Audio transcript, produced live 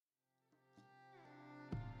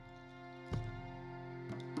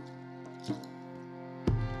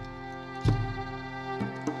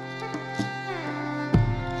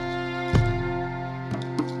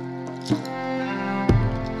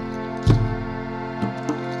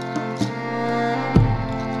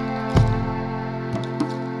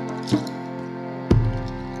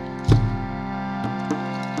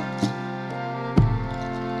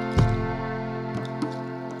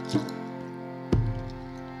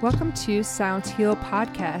Welcome to Sounds Heal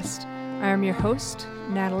Podcast. I am your host,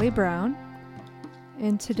 Natalie Brown,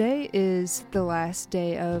 and today is the last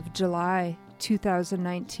day of July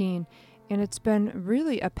 2019, and it's been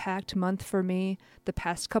really a packed month for me. The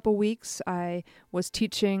past couple weeks, I was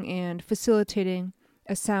teaching and facilitating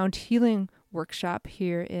a sound healing workshop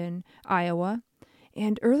here in Iowa,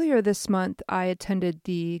 and earlier this month, I attended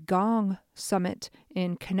the Gong Summit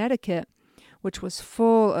in Connecticut, which was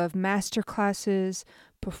full of master classes,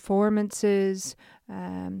 performances,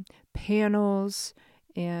 panels,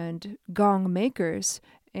 and gong makers,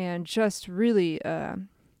 and just really an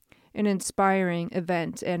inspiring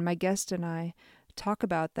event. And my guest and I talk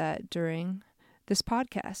about that during this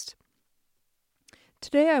podcast.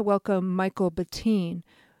 Today I welcome Michael Bettine,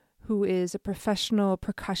 who is a professional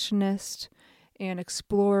percussionist and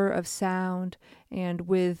explorer of sound, and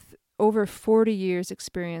with over 40 years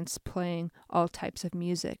experience playing all types of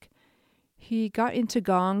music. He got into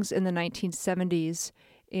gongs in the 1970s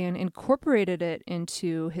and incorporated it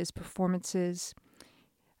into his performances.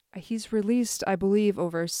 He's released, I believe,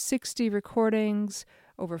 over 60 recordings,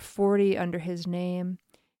 over 40 under his name.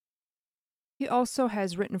 He also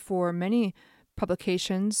has written for many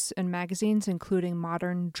publications and magazines, including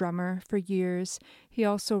Modern Drummer for years. He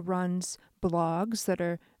also runs blogs that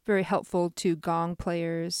are very helpful to gong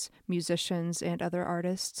players, musicians, and other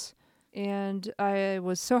artists. And I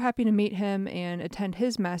was so happy to meet him and attend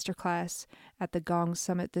his masterclass at the Gong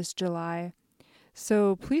Summit this July.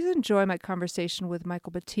 So please enjoy my conversation with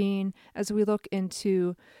Michael Bettine as we look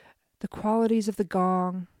into the qualities of the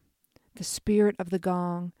gong, the spirit of the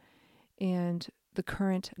gong, and the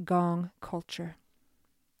current gong culture.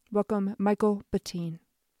 Welcome, Michael Bettine.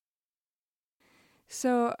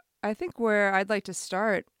 So I think where I'd like to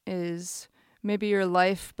start is maybe your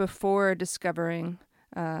life before discovering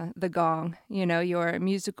the gong, your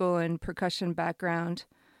musical and percussion background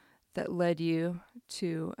that led you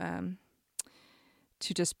to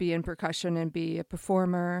just be in percussion and be a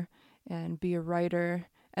performer and be a writer.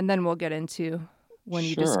 And then we'll get into when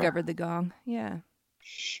you discovered the gong. Yeah.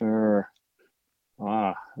 Sure.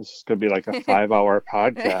 This is going to be like a 5-hour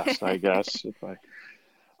podcast, I guess.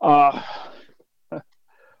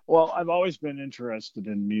 Well, I've always been interested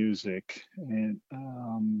in music, and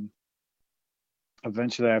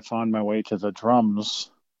eventually I found my way to the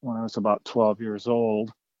drums when I was about 12 years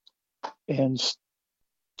old and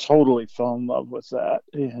totally fell in love with that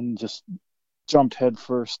and just jumped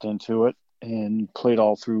headfirst into it and played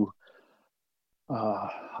all through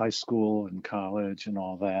high school and college and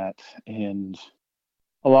all that. And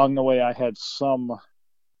along the way, I had some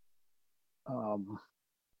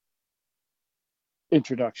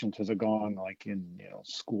introduction to the gong, like in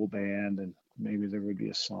school band, and maybe there would be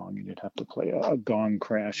a song and you'd have to play a gong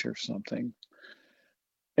crash or something.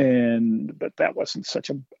 But that wasn't such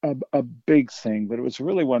a big thing. But it was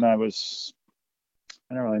really when I was,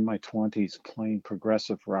 I don't know, in my 20s playing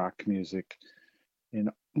progressive rock music, and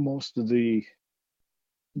most of the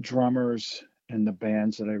drummers and the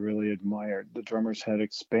bands that I really admired, the drummers had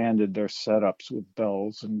expanded their setups with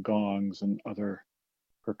bells and gongs and other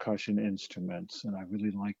percussion instruments, and I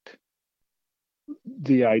really liked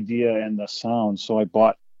the idea and the sound. So I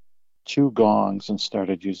bought 2 gongs and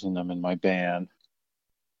started using them in my band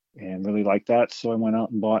and really liked that. So I went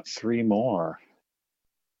out and bought 3 more,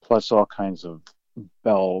 plus all kinds of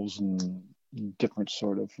bells and different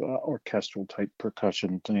sort of orchestral type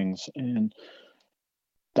percussion things. And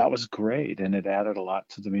that was great. And it added a lot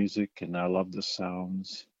to the music, and I loved the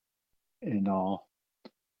sounds and all.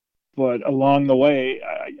 But along the way,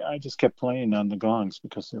 I just kept playing on the gongs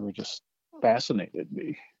because they were just fascinated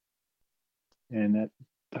me. And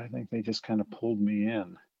I think they just kind of pulled me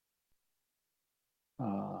in.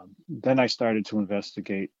 Then I started to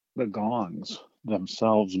investigate the gongs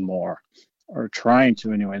themselves more, or trying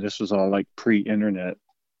to anyway. This was all like pre-internet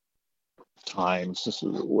times.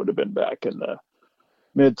 Would have been back in the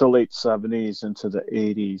mid to late 70s into the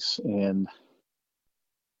 80s, and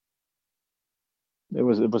it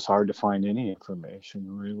was hard to find any information,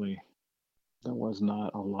 really. There was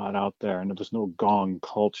not a lot out there, and there was no gong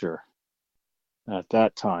culture at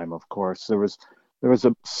that time. Of course, there was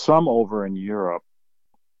some over in Europe.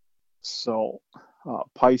 So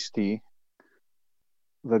Paiste,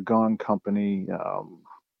 the gong company,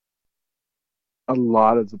 a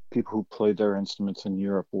lot of the people who played their instruments in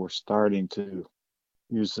Europe were starting to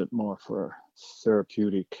use it more for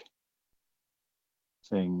therapeutic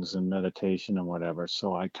things and meditation and whatever.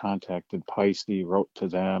 So I contacted Paiste, wrote to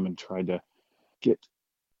them, and tried to get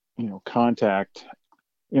contact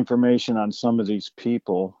information on some of these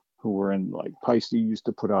people who were in, like, Paiste used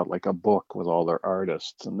to put out like a book with all their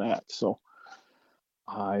artists and that. So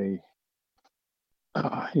I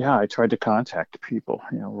yeah, I tried to contact people,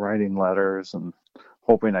 writing letters and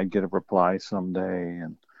hoping I'd get a reply someday,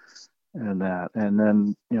 and that, and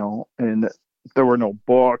then and there were no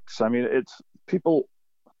books. I mean, it's people,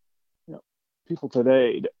 you know, people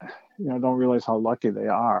today, don't realize how lucky they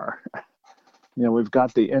are. We've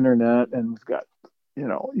got the internet, and we've got,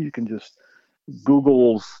 you can just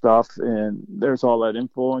Google stuff, and there's all that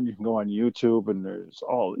info, and you can go on YouTube, and there's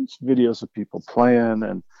all these videos of people playing,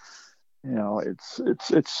 and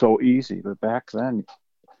it's so easy. But back then,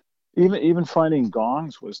 even finding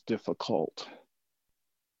gongs was difficult.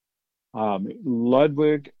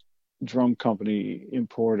 Ludwig Drum Company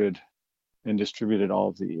imported and distributed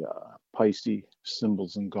all the Paiste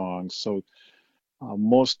cymbals and gongs. So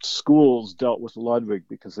most schools dealt with Ludwig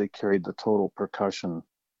because they carried the total percussion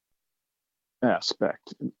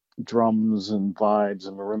aspect, drums and vibes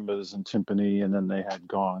and marimbas and timpani, and then they had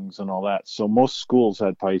gongs and all that. So most schools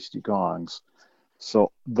had Paiste gongs.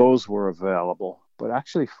 So those were available. But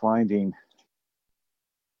actually finding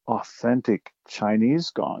authentic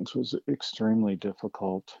Chinese gongs was extremely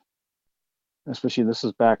difficult. Especially this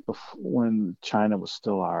is back before, when China was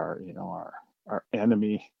still our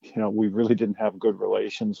enemy. We really didn't have good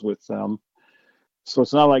relations with them. So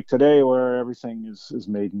it's not like today where everything is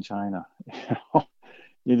made in China.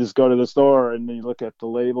 You just go to the store and you look at the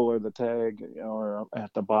label or the tag, or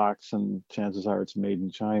at the box, and chances are it's made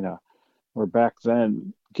in China. Where back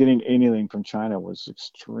then, getting anything from China was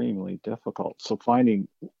extremely difficult. So finding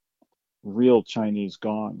real Chinese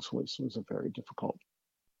gongs was a very difficult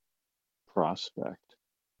prospect.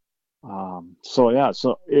 So yeah,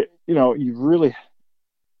 so you really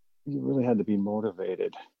had to be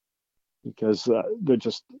motivated because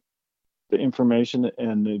the information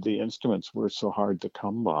and the instruments were so hard to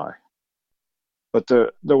come by. But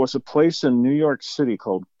there was a place in New York City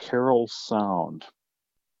called Carroll Sound,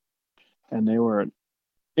 and they were an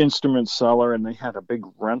instrument seller, and they had a big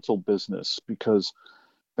rental business because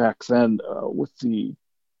back then, with the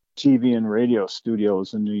TV and radio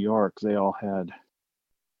studios in New York, they all had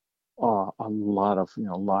a lot of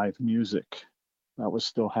live music that was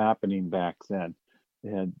still happening back then.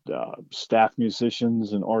 They had staff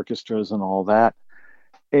musicians and orchestras and all that,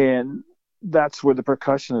 and that's where the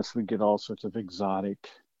percussionists would get all sorts of exotic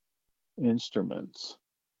instruments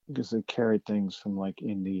because they carried things from like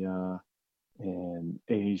India and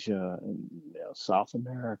Asia and South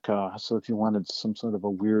America. So if you wanted some sort of a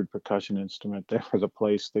weird percussion instrument, they were the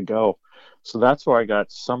place to go. So that's where I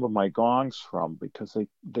got some of my gongs from because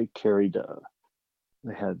they carried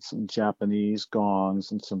they had some Japanese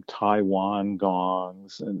gongs and some Taiwan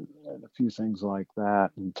gongs and a few things like that,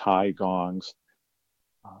 and Thai gongs.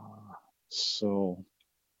 So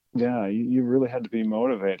yeah, you really had to be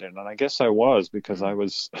motivated, and I guess I was because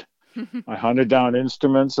Mm. I hunted down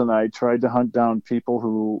instruments and I tried to hunt down people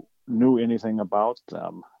who knew anything about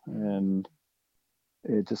them, and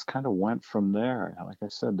it just kind of went from there. Like I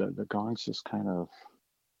said, the gongs just kind of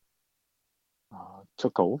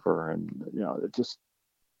took over, and it just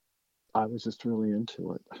I was just really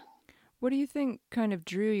into it. What do you think kind of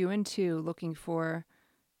drew you into looking for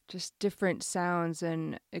just different sounds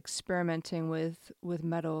and experimenting with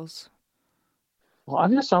metals? Well,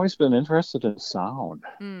 I've just always been interested in sound.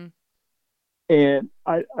 Mm. And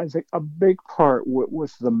I think a big part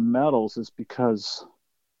with the metals is because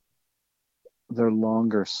they're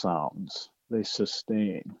longer sounds, they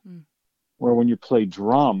sustain. Mm. Where when you play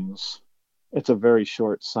drums, it's a very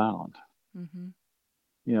short sound. Mm-hmm.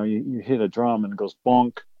 You hit a drum and it goes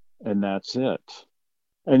bonk, and that's it.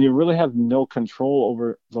 And you really have no control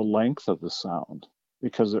over the length of the sound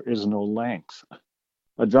because there is no length.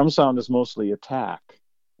 A drum sound is mostly attack,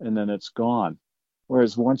 and then it's gone.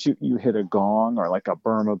 Whereas once you hit a gong or like a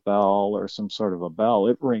Burma bell or some sort of a bell,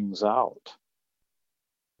 it rings out.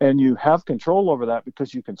 And you have control over that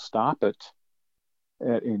because you can stop it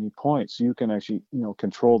at any point. So you can actually,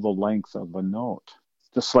 control the length of a note.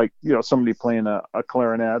 Just like, somebody playing a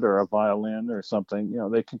clarinet or a violin or something,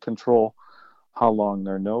 they can control how long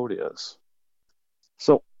their note is.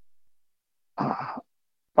 So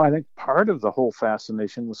I think part of the whole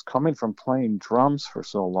fascination was coming from playing drums for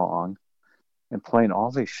so long and playing all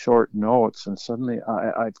these short notes, and suddenly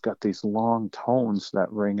I've got these long tones that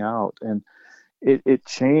ring out, and it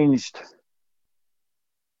changed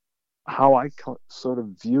how I sort of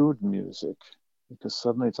viewed music, because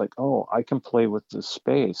suddenly it's like, oh, I can play with the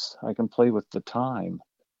space, I can play with the time,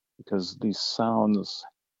 because these sounds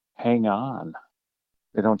hang on.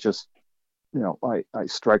 They don't just, I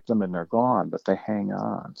strike them and they're gone, but they hang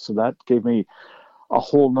on. So that gave me a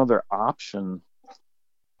whole nother option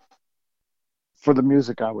for the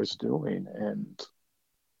music I was doing. And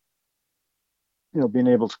being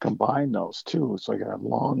able to combine those two. It's like I have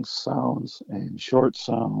long sounds and short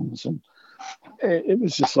sounds, and it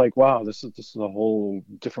was just like, wow, this is a whole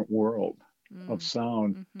different world of Mm.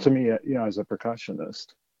 sound Mm-hmm. to me, as a percussionist.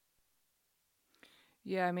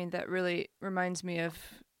 Yeah, I mean, that really reminds me of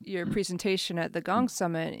your presentation at the Gong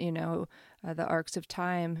Summit, the arcs of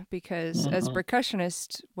time, because as a Hmm.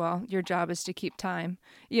 percussionist, well, your job is to keep time.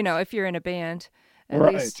 If you're in a band, at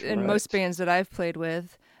Right, least in most right. bands that I've played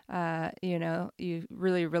with, you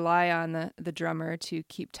really rely on the drummer to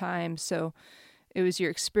keep time. So it was your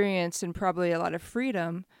experience and probably a lot of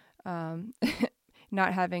freedom, um,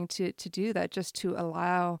 not having to do that, just to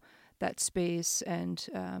allow that space and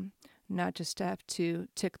not just to have to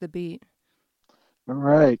tick the beat.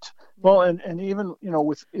 Right. Well, Yeah. and even,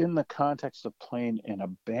 within the context of playing in a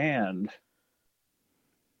band,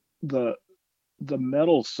 the the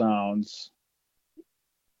metal sounds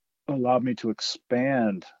allowed me to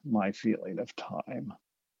expand my feeling of time.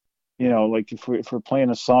 Like if we're playing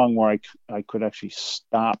a song where I could actually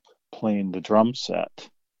stop playing the drum set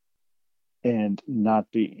and not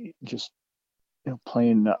be just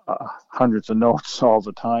playing hundreds of notes all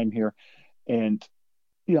the time here, and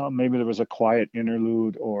maybe there was a quiet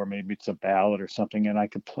interlude, or maybe it's a ballad or something, and I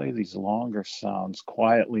could play these longer sounds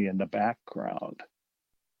quietly in the background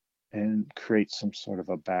and create some sort of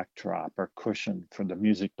a backdrop or cushion for the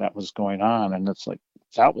music that was going on. And it's like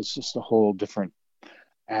that was just a whole different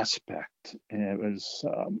aspect. And it was,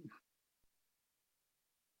 I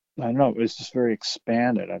don't know, it was just very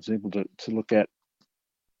expanded. I was able to look at,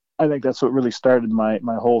 I think that's what really started my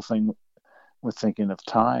whole thing with thinking of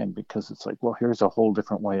time, because it's like, well, here's a whole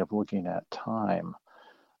different way of looking at time.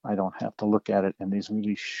 I don't have to look at it in these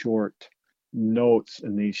really short notes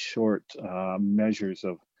and these short measures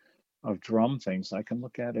of drum things. I can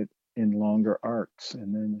look at it in longer arcs.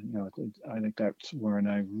 And then, I think that's when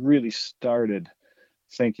I really started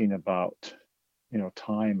thinking about,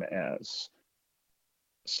 time as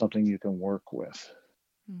something you can work with.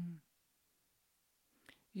 Mm.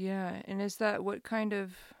 Yeah, and is that what kind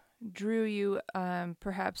of drew you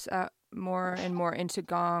perhaps out more and more into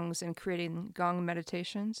gongs and creating gong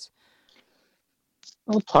meditations?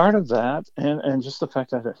 Well, part of that, and just the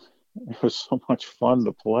fact that it was so much fun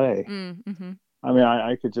to play. Mm, mm-hmm. I mean,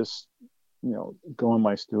 I could just, go in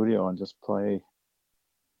my studio and just play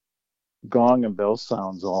gong and bell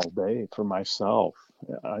sounds all day for myself.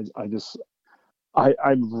 I just,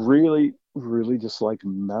 I really, really just like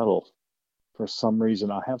metal for some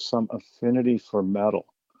reason. I have some affinity for metal.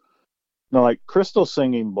 Now, like crystal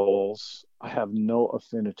singing bowls, I have no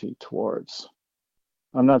affinity towards.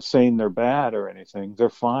 I'm not saying they're bad or anything. They're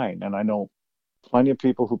fine. And I know plenty of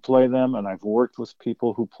people who play them, and I've worked with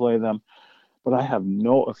people who play them, but I have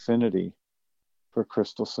no affinity for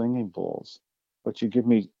crystal singing bowls. But you give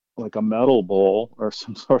me like a metal bowl or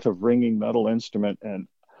some sort of ringing metal instrument, and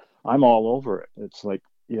I'm all over it. It's like,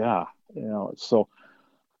 yeah, so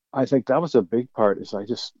I think that was a big part is I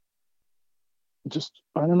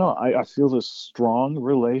don't know, I feel this strong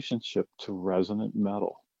relationship to resonant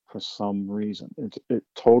metal for some reason. It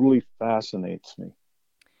totally fascinates me.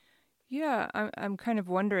 Yeah, I'm kind of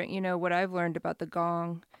wondering, what I've learned about the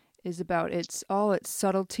gong is about its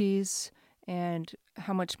subtleties and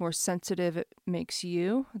how much more sensitive it makes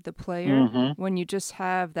you, the player. Hmm. When you just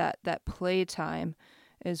have that play time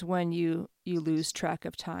is when you lose track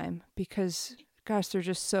of time because gosh, they're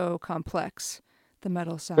just so complex, the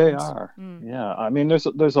metal They sounds. are. Mm. Yeah. I mean,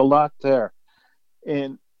 there's a lot there.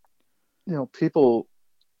 And, people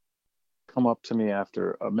come up to me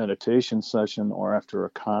after a meditation session or after a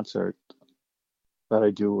concert that I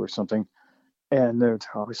do or something, and they're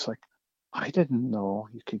always like, I didn't know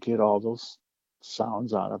you could get all those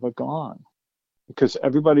sounds out of a gong. Because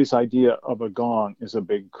everybody's idea of a gong is a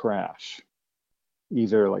big crash,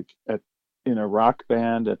 either like in a rock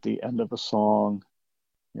band at the end of a song,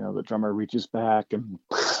 the drummer reaches back and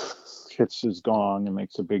hits his gong and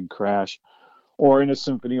makes a big crash, or in a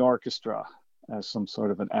symphony orchestra as some sort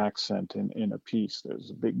of an accent in a piece. There's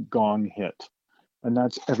a big gong hit, and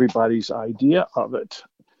that's everybody's idea of it.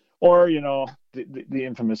 Or the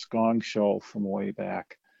infamous Gong Show from way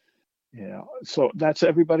back. So that's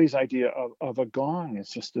everybody's idea of a gong.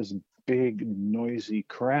 It's just this big noisy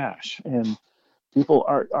crash, and people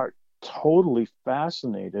are totally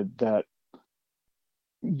fascinated that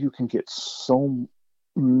you can get so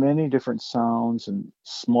many different sounds, and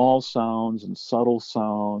small sounds and subtle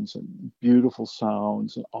sounds and beautiful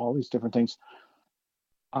sounds and all these different things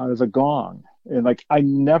out of the gong. And like I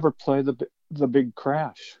never play the big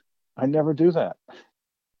crash. I never do that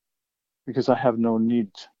because I have no need,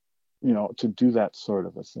 to do that sort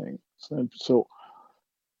of a thing. So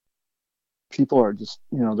people are just,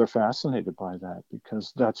 they're fascinated by that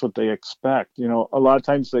because that's what they expect. A lot of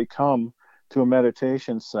times they come to a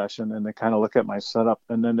meditation session and they kind of look at my setup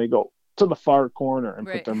and then they go to the far corner and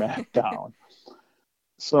put Right. their mat down.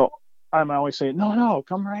 So I'm always saying, no, no,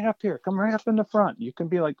 come right up here. Come right up in the front. You can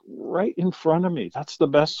be like right in front of me. That's the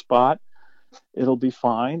best spot. It'll be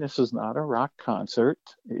fine. This is not a rock concert.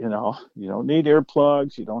 You don't need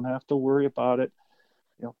earplugs. You don't have to worry about it.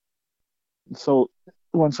 You know, so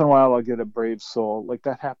once in a while I'll get a brave soul. Like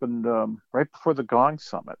that happened right before the Gong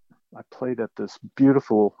Summit. I played at this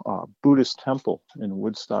beautiful Buddhist temple in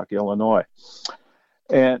Woodstock, Illinois.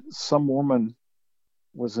 And some woman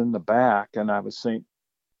was in the back, and I was saying,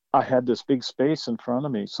 I had this big space in front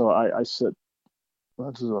of me. So I said,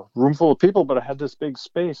 well, this is a room full of people, but I had this big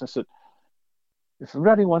space. I said, if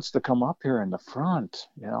everybody wants to come up here in the front,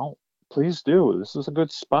 please do. This is a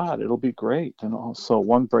good spot. It'll be great. So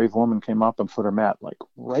one brave woman came up and put her mat like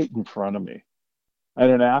right in front of me. And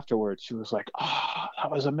then afterwards, she was like, "Oh,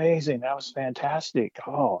 that was amazing. That was fantastic."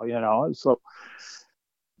 And so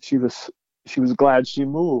she was she was glad she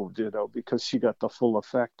moved, because she got the full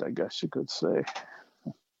effect, I guess you could say.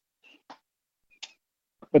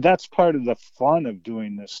 But that's part of the fun of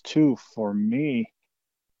doing this too for me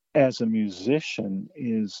as a musician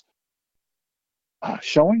is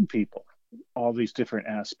showing people all these different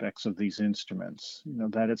aspects of these instruments.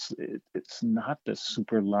 That it's not this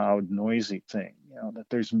super loud, noisy thing. That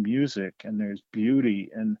there's music and there's beauty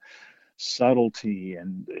and subtlety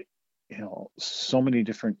and so many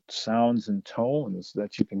different sounds and tones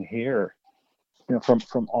that you can hear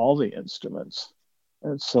from all the instruments.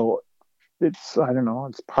 And so it's, I don't know,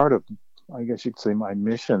 it's part of, I guess you could say, my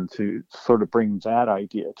mission to sort of bring that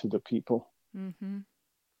idea to the people. Mm-hmm.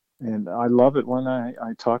 And I love it when I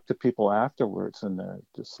talk to people afterwards and they're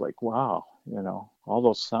just like, wow, all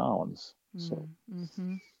those sounds. So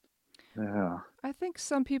Mm-hmm. yeah. I think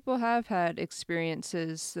some people have had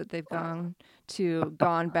experiences that they've gone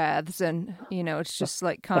baths, and it's just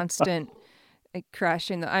like constant like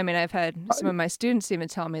crashing. I mean, I've had some of my students even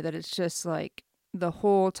tell me that it's just like the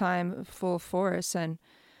whole time full force, and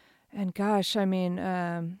gosh, I mean,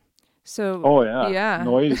 so Oh yeah, yeah,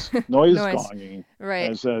 noise noise, gonging, right?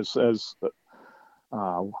 as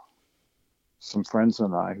uh, some friends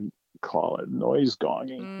and I call it noise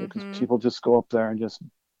gonging, because Mm-hmm. people just go up there and just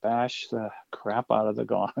bash the crap out of the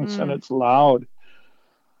gongs, and Mm. it's loud.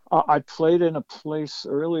 I played in a place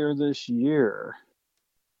earlier this year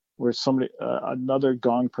where another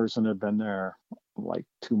gong person had been there like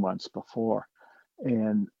 2 months before,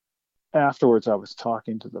 and afterwards I was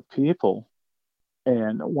talking to the people,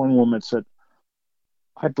 and one woman said,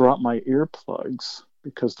 I brought my earplugs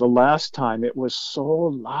because the last time it was so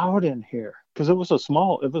loud in here because it was a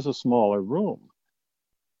smaller room,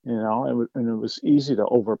 and it was easy to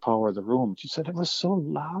overpower the room. She said it was so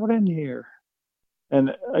loud in here.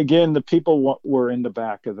 And again, the people were in the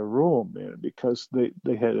back of the room, because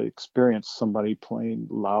they had experienced somebody playing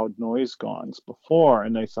loud noise gongs before,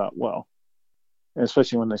 and they thought, well,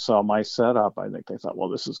 especially when they saw my setup, I think they thought, well,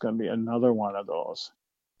 this is going to be another one of those.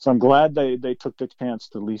 So I'm glad they took the chance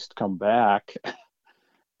to at least come back.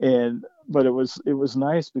 But it was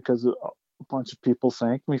nice because a bunch of people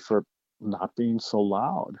thanked me for not being so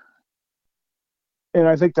loud. And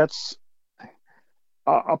I think that's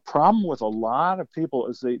a problem with a lot of people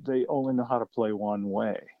is they only know how to play one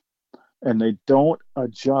way, and they don't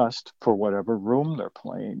adjust for whatever room they're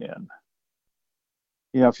playing in.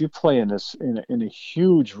 If you play in a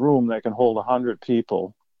huge room that can hold 100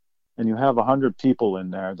 people, and you have 100 people in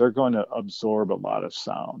there, they're going to absorb a lot of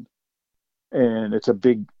sound, and it's a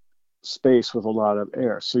big space with a lot of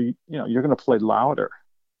air. So you're going to play louder.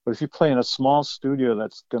 But if you play in a small studio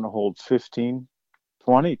that's going to hold 15,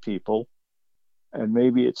 20 people, and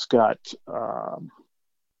maybe it's got a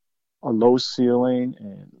low ceiling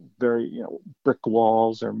and very, brick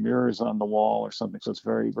walls or mirrors on the wall or something, so it's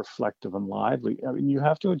very reflective and lively. I mean, you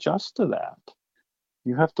have to adjust to that.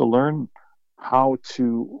 You have to learn how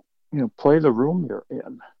to, play the room you're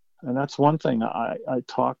in. And that's one thing I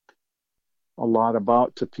talk a lot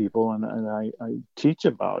about to people, and I teach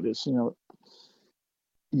about is,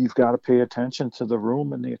 you've got to pay attention to the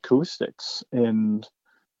room and the acoustics. And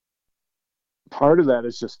part of that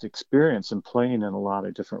is just experience and playing in a lot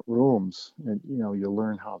of different rooms, and you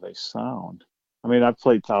learn how they sound. I mean, I've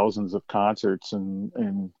played thousands of concerts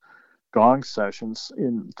and gong sessions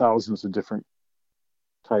in thousands of different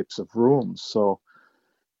types of rooms, so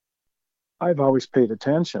I've always paid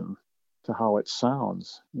attention to how it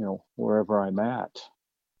sounds, wherever I'm at.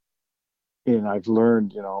 And I've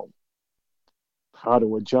learned, how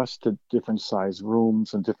to adjust to different size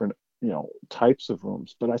rooms and different types of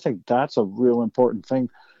rooms. But I think that's a real important thing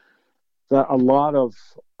that a lot of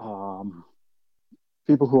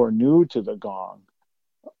people who are new to the gong,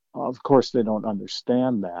 of course, they don't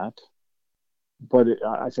understand that. But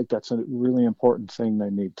I think that's a really important thing they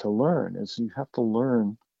need to learn is you have to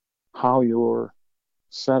learn how your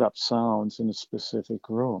setup sounds in a specific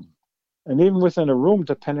room. And even within a room,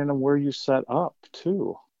 depending on where you set up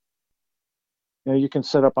too. You can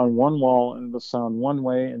set up on one wall and it'll sound one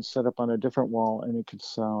way and set up on a different wall and it could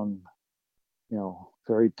sound,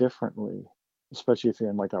 very differently, especially if you're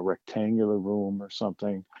in like a rectangular room or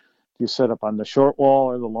something. You set up on the short wall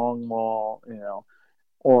or the long wall,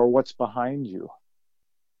 or what's behind you.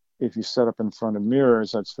 If you set up in front of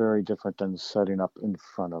mirrors, that's very different than setting up in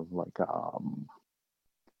front of like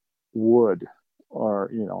wood or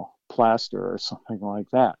plaster or something like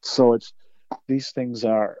that. So these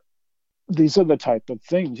are the type of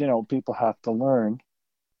things people have to learn,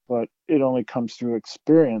 but it only comes through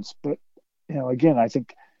experience. But again, I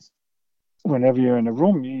think whenever you're in a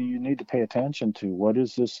room, you need to pay attention to what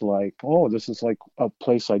is this like. Oh, this is like a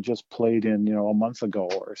place I just played in a month ago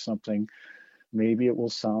or something. Maybe it will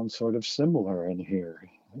sound sort of similar in here.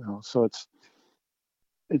 So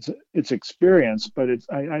it's experience, but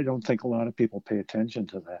I don't think a lot of people pay attention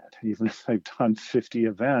to that. Even if they've done 50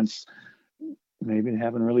 events, maybe they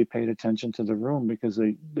haven't really paid attention to the room because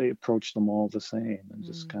they approach them all the same and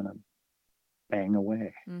just kind of bang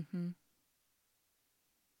away. Mm-hmm.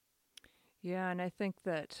 Yeah, and I think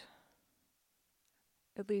that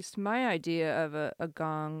at least my idea of a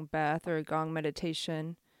gong bath or a gong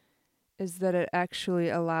meditation is that it actually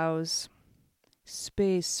allows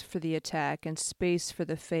space for the attack and space for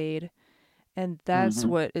the fade. And that's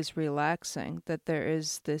what is relaxing, that there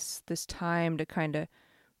is this time to kind of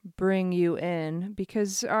bring you in,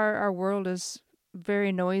 because our world is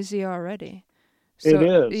very noisy already. It So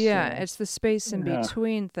is. yeah, it's the space in Yeah.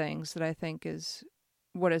 between things that I think is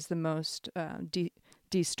what is the most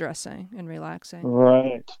de-stressing and relaxing.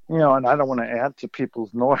 Right. And I don't want to add to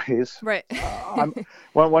people's noise. Right.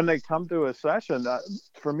 When they come to a session,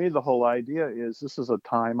 for me, the whole idea is this is a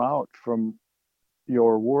time out from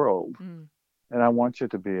your world. And I want you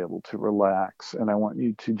to be able to relax, and I want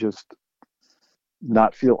you to just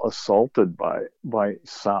not feel assaulted by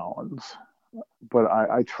sounds. But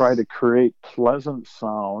I try to create pleasant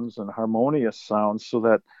sounds and harmonious sounds so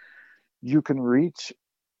that you can reach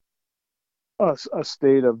a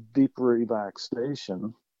state of deep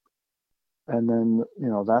relaxation. And then,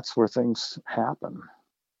 that's where things happen.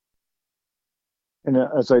 And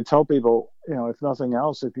as I tell people, if nothing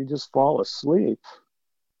else, if you just fall asleep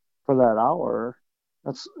for that hour,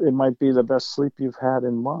 it might be the best sleep you've had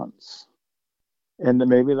in months. And then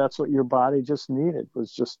maybe that's what your body just needed,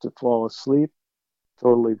 was just to fall asleep,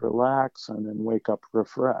 totally relax, and then wake up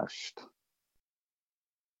refreshed.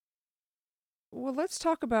 Well, let's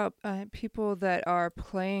talk about people that are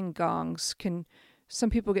playing gongs. Some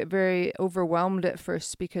people get very overwhelmed at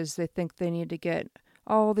first because they think they need to get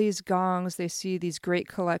all these gongs. They see these great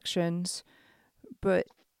collections, but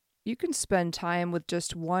you can spend time with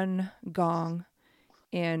just one gong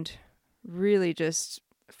and really just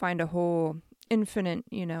find a whole infinite,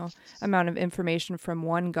 amount of information from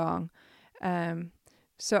one gong.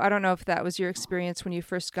 So I don't know if that was your experience when you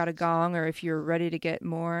first got a gong or if you're ready to get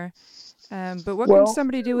more. But what can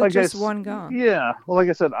somebody do with just one gong? Yeah. Well, like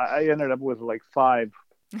I said, I ended up with like 5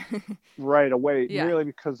 right away, really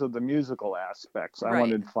because of the musical aspects. I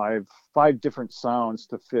wanted five different sounds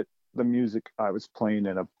to fit the music I was playing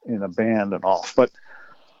in a band and all. But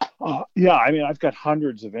I've got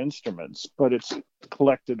hundreds of instruments, but it's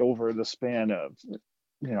collected over the span of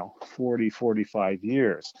 40, 45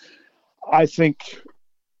 years. I think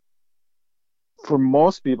for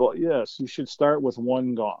most people, yes, you should start with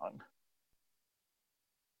one gong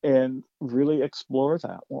and really explore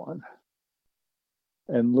that one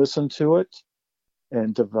and listen to it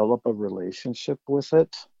and develop a relationship with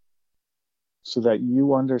it so that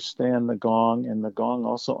you understand the gong and the gong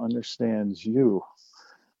also understands you.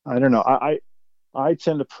 I don't know. I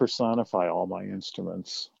tend to personify all my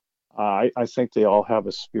instruments. I think they all have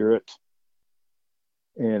a spirit,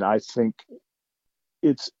 and I think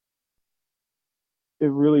it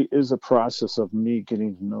really is a process of me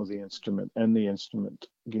getting to know the instrument and the instrument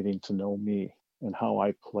getting to know me and how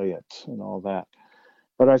I play it and all that.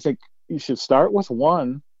 But I think you should start with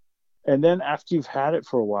one, and then after you've had it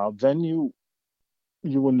for a while, then you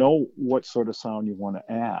will know what sort of sound you want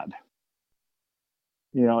to add.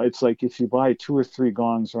 It's like if you buy 2 or 3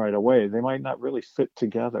 gongs right away, they might not really fit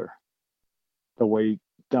together the way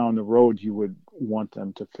down the road you would want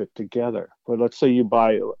them to fit together. But let's say you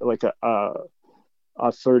buy like a a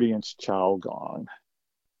 30-inch chow gong,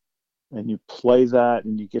 and you play that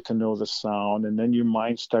and you get to know the sound, and then your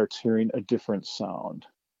mind starts hearing a different sound.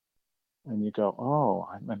 And you go, oh,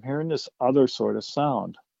 I'm hearing this other sort of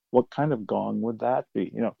sound. What kind of gong would that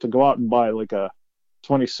be? To go out and buy like a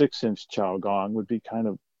 26-inch chow gong would be kind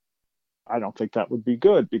of, I don't think that would be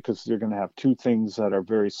good, because you're going to have two things that are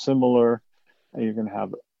very similar, and you're going to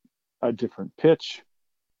have a different pitch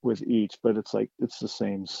with each, but it's like it's the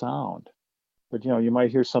same sound. But you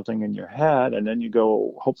might hear something in your head, and then you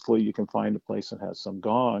go, hopefully you can find a place that has some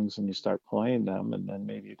gongs, and you start playing them, and then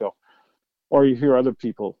maybe you go, or you hear other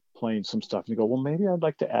people playing some stuff, and you go, well, maybe I'd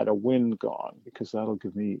like to add a wind gong, because that'll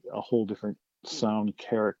give me a whole different sound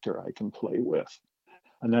character I can play with.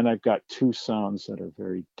 And then I've got two sounds that are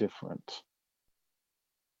very different.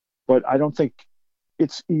 But I don't think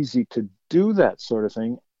it's easy to do that sort of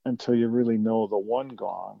thing until you really know the one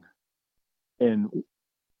gong and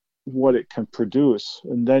what it can produce.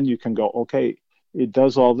 And then you can go, okay, it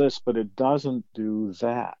does all this, but it doesn't do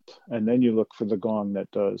that. And then you look for the gong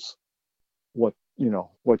that does what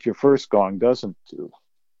your first gong doesn't do.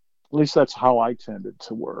 At least that's how I tended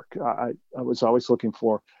to work. I was always looking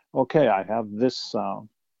for, okay, I have this sound,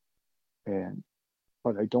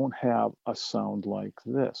 but I don't have a sound like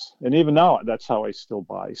this. And even now, that's how I still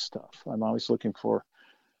buy stuff. I'm always looking for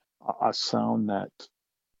a sound that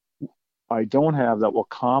I don't have that will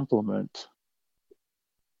complement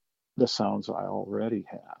the sounds I already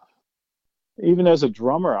have. Even as a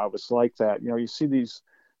drummer, I was like that. You see these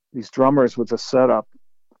drummers with a setup,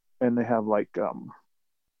 and they have like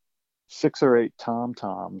 6 or 8 tom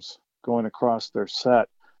toms going across their set,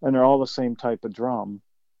 and they're all the same type of drum,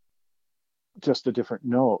 just a different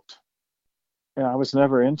note. And I was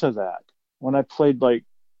never into that. When I played like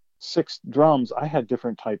 6 drums, I had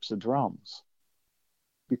different types of drums,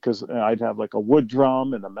 because I'd have like a wood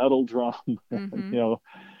drum and a metal drum, Mm-hmm.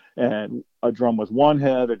 and a drum with one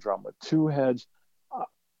head, a drum with 2 heads.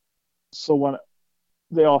 So when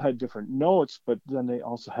they all had different notes, but then they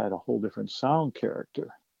also had a whole different sound character.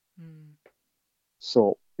 Mm.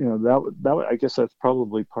 So I guess that's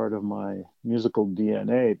probably part of my musical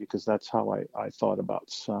DNA, because that's how I thought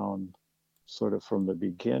about sound sort of from the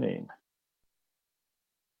beginning.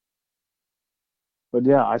 But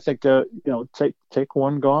yeah, I think take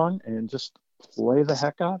one gong and just play the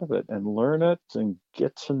heck out of it and learn it and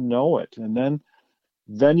get to know it, and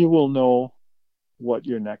then you will know what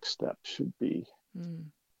your next step should be. Mm.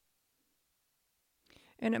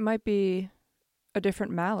 And it might be a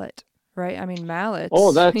different mallet, right? I mean, Oh,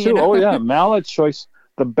 mallets, that you too. know. Oh yeah, mallet choice.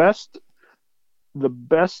 The best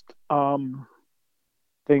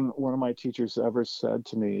thing one of my teachers ever said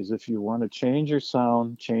to me is, if you want to change your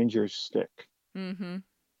sound, change your stick. Mm-hmm.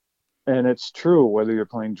 And it's true, whether you're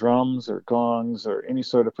playing drums or gongs or any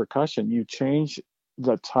sort of percussion, you change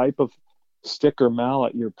the type of stick or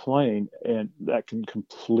mallet you're playing, and that can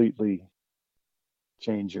completely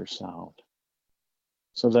change your sound.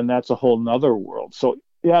 So then that's a whole nother world. So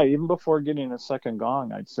yeah, even before getting a second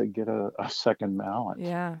gong, I'd say get a second mallet,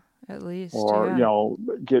 Yeah, at least, or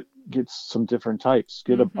yeah. get some different types.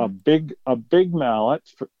 Get a, Mm-hmm. a big a big mallet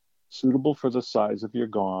suitable for the size of your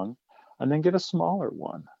gong, and then get a smaller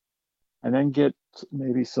one, and then get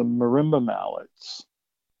maybe some marimba mallets,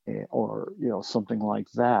 or something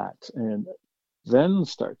like that, and then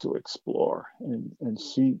start to explore and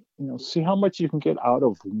see how much you can get out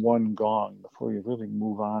of one gong before you really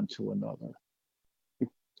move on to another.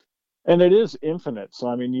 And it is infinite, so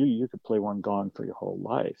I mean, you could play one gong for your whole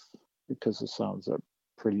life, because the sounds are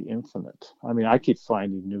pretty infinite. I mean, I keep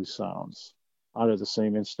finding new sounds out of the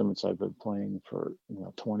same instruments I've been playing for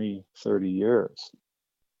 20, 30 years.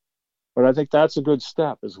 But I think that's a good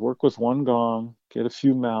step, is work with one gong, get a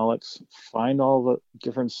few mallets, find all the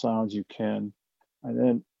different sounds you can. And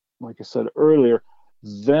then, like I said earlier,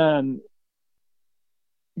 then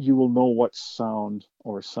you will know what sound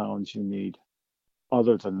or sounds you need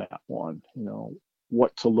other than that one,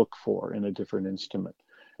 what to look for in a different instrument.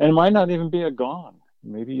 And it might not even be a gong.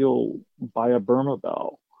 Maybe you'll buy a Burma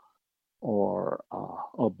bell, or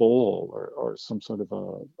a bowl, or some sort of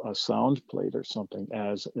a sound plate or something,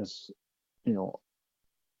 as you know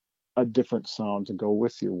a different sound to go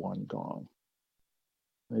with your one gong.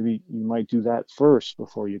 Maybe you might do that first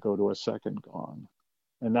before you go to a second gong,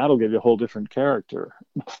 and that'll give you a whole different character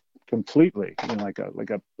completely. Like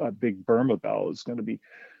a big Burma bell is going to be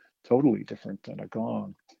totally different than a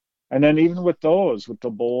gong. And then even with those, with the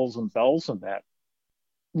bowls and bells and that,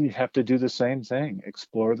 you have to do the same thing.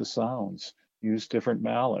 Explore the sounds, use different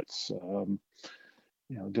mallets,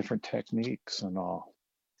 different techniques and all.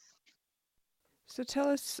 So tell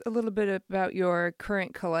us a little bit about your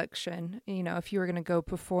current collection. You know, if you were going to go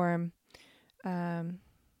perform um,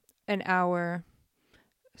 an hour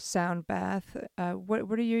sound bath,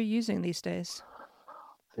 what are you using these days?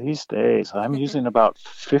 These days, I'm using about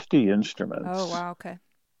 50 Oh, instruments. wow. Okay.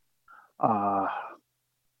 Uh,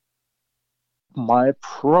 my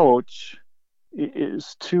approach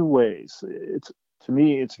is two ways. It's to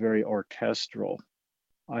me, it's very orchestral.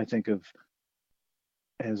 I think of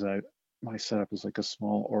as I my setup is like a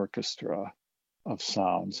small orchestra of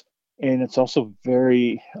sounds, and it's also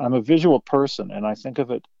very. I'm a visual person, and I think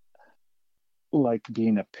of it like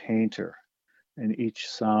being a painter, and each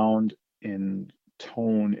sound in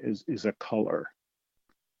tone is a color.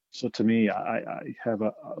 So to me, I have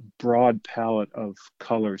a broad palette of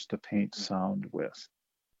colors to paint sound with.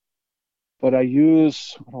 But I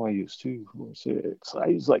use, what do I use? Two, four, six. I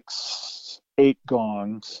use like eight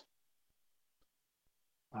gongs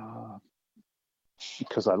uh,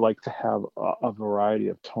 because I like to have a variety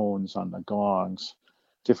of tones on the gongs,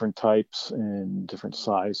 different types and different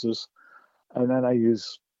sizes. And then I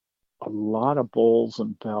use a lot of bowls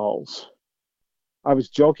and bells. I was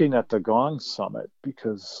joking at the Gong Summit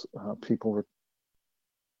because people were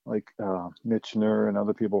like Michener and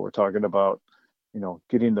other people were talking about,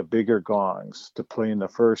 getting the bigger gongs to play in the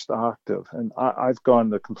first octave, and I've gone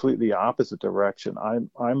the completely opposite direction.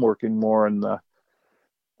 I'm working more in the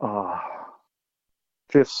uh,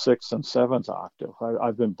 fifth, sixth, and seventh octave.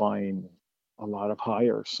 I've been buying a lot of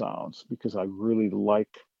higher sounds because I really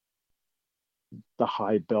like the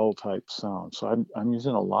high bell type sound. So I'm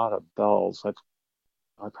using a lot of bells.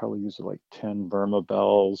 I probably use like 10 Burma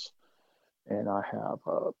bells, and I have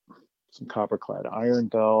some copper clad iron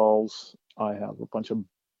bells. I have a bunch of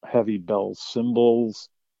heavy bell cymbals.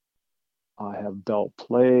 I have bell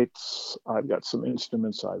plates. I've got some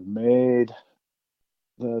instruments I've made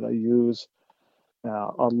that I use.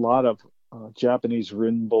 A lot of Japanese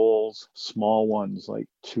rin bowls, small ones like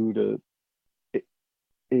 2 to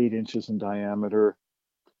 8 inches in diameter.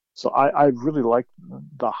 So I really like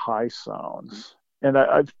the high sounds. And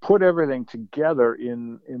I've put everything together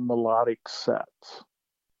in melodic sets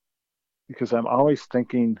because I'm always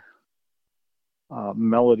thinking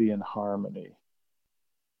melody and harmony.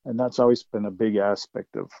 And that's always been a big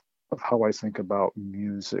aspect of how I think about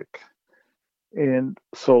music. And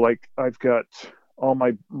so like I've got all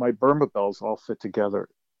my Burma bells all fit together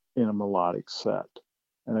in a melodic set.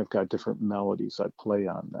 And I've got different melodies I play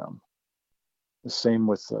on them. The same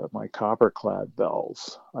with my copper clad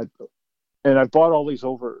bells. And I've bought all these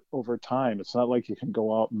over time. It's not like you can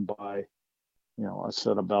go out and buy, a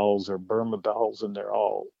set of bells or Burma bells and they're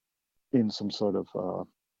all in some sort of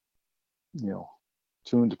you know,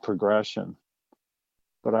 tuned progression.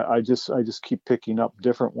 But I just keep picking up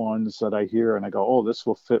different ones that I hear and I go, oh, this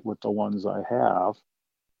will fit with the ones I have.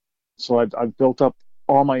 So I've built up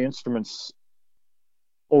all my instruments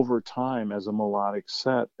over time as a melodic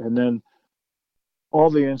set, and then all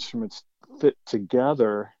the instruments fit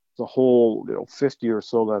together. The whole 50 or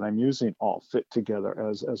so that I'm using all fit together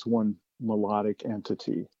as one melodic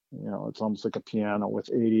entity. It's almost like a piano with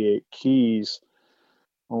 88 keys.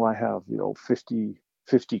 Well, I have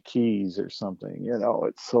 50 keys or something.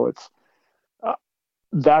 It's uh,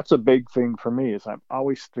 that's a big thing for me is I'm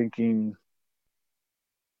always thinking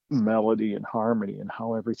melody and harmony and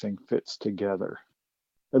how everything fits together,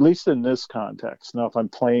 at least in this context. Now if I'm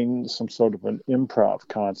playing some sort of an improv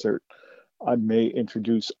concert, I may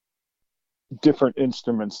introduce different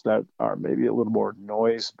instruments that are maybe a little more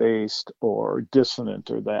noise based or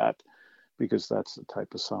dissonant or that, because that's the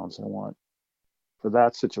type of sounds I want for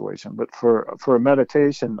that situation. But for a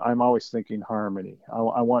meditation, I'm always thinking harmony.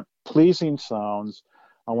 I want pleasing sounds.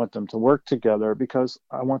 I want them to work together because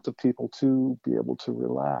I want the people to be able to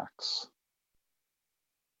relax.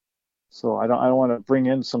 So I don't want to bring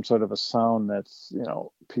in some sort of a sound that's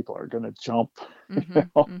people are going to jump. Mm-hmm.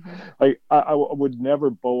 Mm-hmm. Like I would never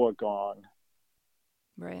bow a gong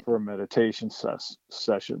Right. for a meditation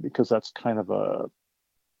session because that's kind of a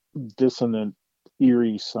dissonant,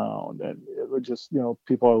 eerie sound, and it would just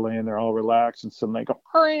people are laying there all relaxed, and suddenly go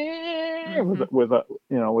Mm-hmm. with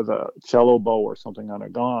a cello bow or something on a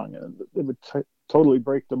gong, and it would totally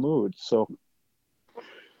break the mood. So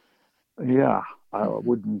yeah, I Mm-hmm.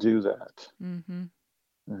 wouldn't do that. Mm-hmm.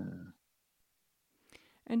 Uh,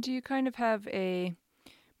 And do you kind of have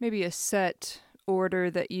maybe a set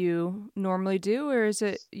order that you normally do, or is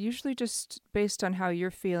it usually just based on how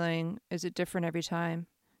you're feeling? Is it different every time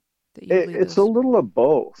that you lead it's a those? little of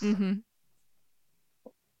both. Mm-hmm.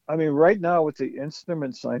 I mean, right now with the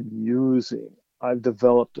instruments I'm using, I've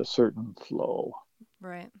developed a certain flow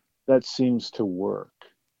Right. that seems to work.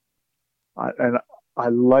 And I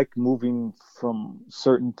like moving from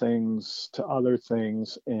certain things to other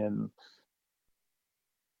things and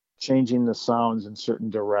changing the sounds in certain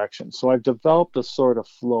directions. So I've developed a sort of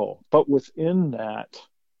flow, but within that,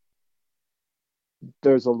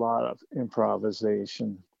 there's a lot of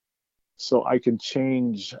improvisation. So I can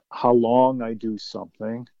change how long I do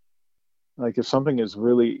something. Like if something is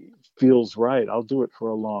really feels right, I'll do it for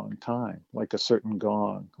a long time, like a certain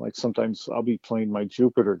gong. Like sometimes I'll be playing my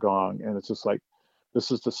Jupiter gong and it's just like,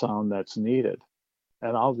 this is the sound that's needed.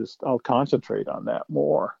 And I'll concentrate on that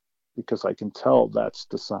more because I can tell that's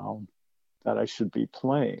the sound that I should be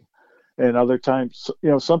playing. And other times,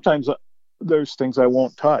 sometimes there's things I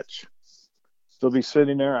won't touch. They'll be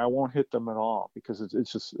sitting there. I won't hit them at all because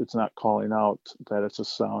it's not calling out that it's a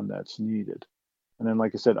sound that's needed. And then,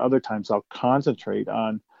 like I said, other times I'll concentrate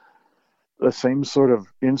on the same sort of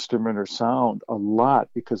instrument or sound a lot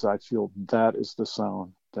because I feel that is the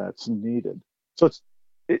sound that's needed. So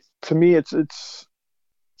to me, it's a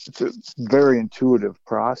very intuitive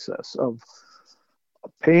process of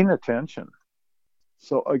paying attention.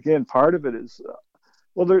 So again, part of it is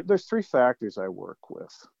well, there's three factors I work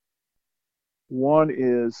with. One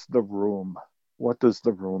is the room. What does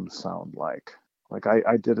the room sound like? Like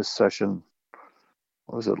I did a session,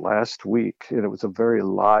 what was it, last week, and it was a very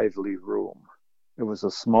lively room. It was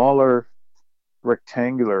a smaller,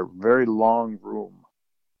 rectangular, very long room,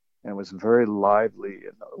 and it was very lively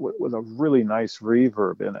and with a really nice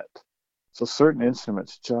reverb in it. So certain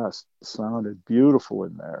instruments just sounded beautiful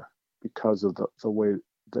in there because of the way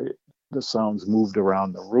the sounds moved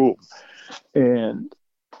around the room. And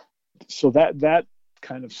so that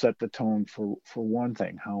kind of set the tone for one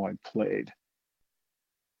thing, how I played.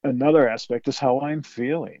 Another aspect is how I'm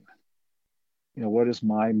feeling. What is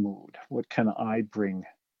my mood? What can I bring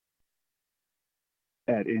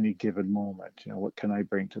at any given moment? What can I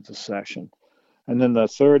bring to the session? And then the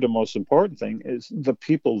third and most important thing is the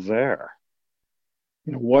people there.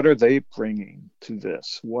 What are they bringing to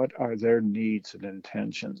this? What are their needs and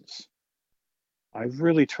intentions? I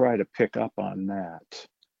really try to pick up on that.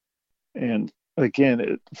 And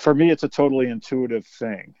again, for me, it's a totally intuitive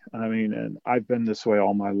thing. I mean, and I've been this way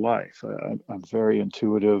all my life. I'm very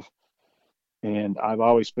intuitive, and I've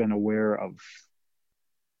always been aware of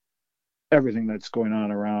everything that's going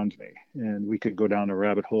on around me. And we could go down a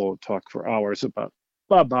rabbit hole and talk for hours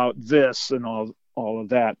about this and all of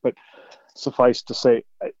that. But suffice to say,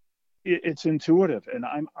 it's intuitive, and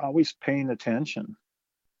I'm always paying attention.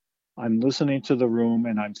 I'm listening to the room,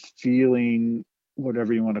 and I'm feeling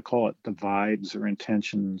whatever you want to call it, the vibes or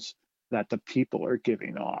intentions that the people are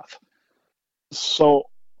giving off. So,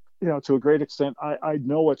 to a great extent, I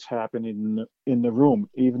know what's happening in the room,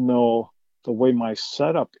 even though the way my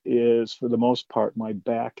setup is, for the most part, my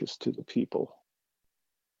back is to the people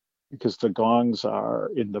because the gongs are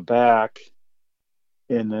in the back,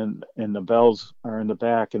 and the bells are in the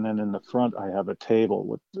back, and then in the front I have a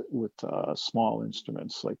table with small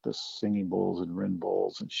instruments like the singing bowls and rin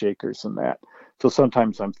bowls and shakers and that. So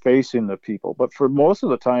sometimes I'm facing the people, but for most of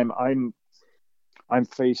the time I'm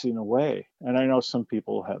facing away. And I know some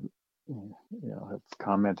people have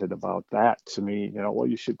commented about that to me. Well,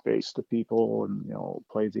 you should face the people and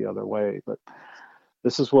play the other way. But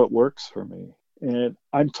this is what works for me, and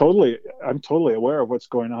I'm totally aware of what's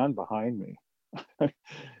going on behind me. I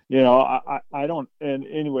don't, and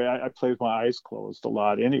anyway, I play with my eyes closed a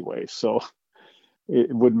lot anyway, so it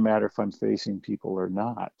wouldn't matter if I'm facing people or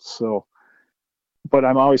not. So, but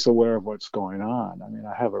I'm always aware of what's going on. I mean,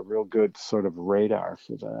 I have a real good sort of radar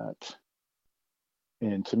for that.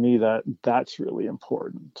 And to me, that's really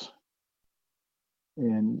important.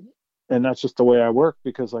 And that's just the way I work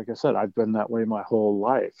because, like I said, I've been that way my whole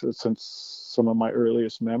life since some of my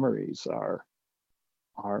earliest memories are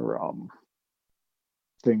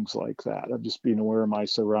things like that. Of just being aware of my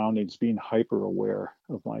surroundings, being hyper aware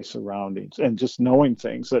of my surroundings, and just knowing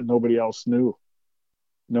things that nobody else knew,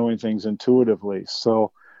 knowing things intuitively.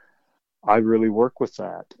 So I really work with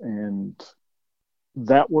that, and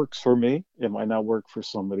that works for me. It might not work for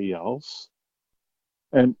somebody else.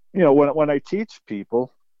 And when I teach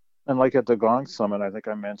people, and like at the Gong Summit, I think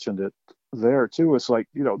I mentioned it there too. It's like,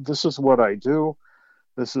 this is what I do.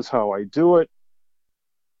 This is how I do it.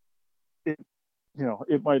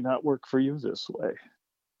 It might not work for you this way,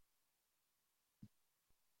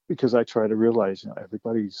 because I try to realize,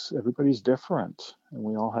 everybody's different, and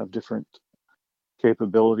we all have different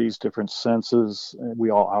capabilities, different senses, and we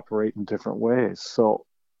all operate in different ways. So,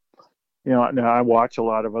 now I watch a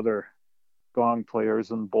lot of other gong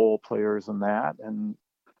players and bowl players and that, and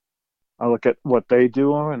I look at what they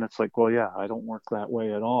do and it's like, well, yeah, I don't work that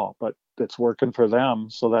way at all, but it's working for them,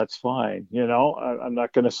 so that's fine. I'm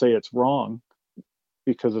not going to say it's wrong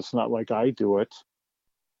because it's not like I do it,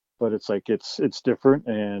 but it's like it's different,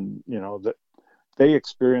 and that they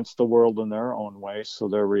experience the world in their own way, so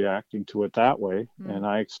they're reacting to it that way, Mm. and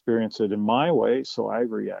I experience it in my way, so I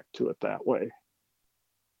react to it that way.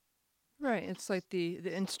 Right. It's like the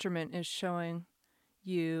instrument is showing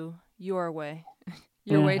you your way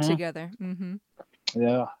Hmm. together. Mm-hmm.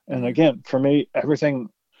 Yeah, and Yeah. again, for me, everything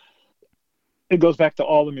it goes back to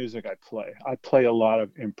all the music I play. I play a lot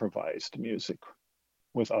of improvised music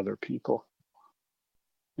with other people.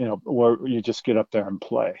 Where you just get up there and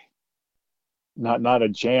play. Not a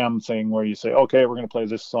jam thing where you say, okay, we're going to play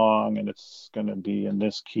this song and it's going to be in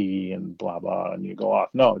this key and blah blah, and you go off.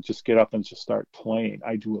 No, just get up and just start playing.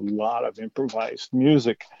 I do a lot of improvised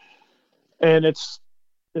music, and it's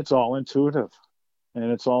all intuitive, and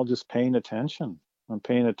it's all just paying attention. I'm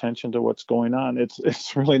paying attention to what's going on.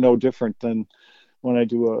 It's really no different than when I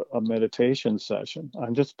do a meditation session.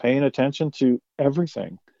 I'm just paying attention to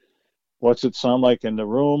everything. What's it sound like in the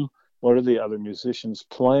room? What are the other musicians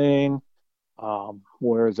playing?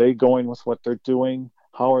 Where are they going with what they're doing?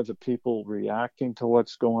 How are the people reacting to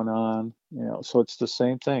what's going on? So it's the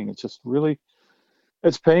same thing. It's just really,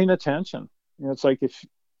 it's paying attention. It's like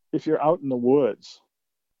if you're out in the woods,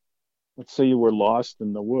 let's say you were lost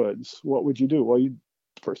in the woods, what would you do? Well,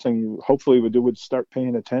 first thing you hopefully would do would start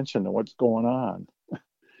paying attention to what's going on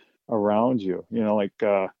around you. Like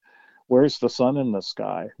where's the sun in the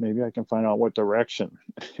sky? Maybe I can find out what direction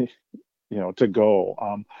to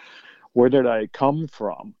go. Where did I come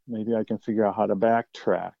from? Maybe I can figure out how to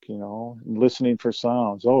backtrack, listening for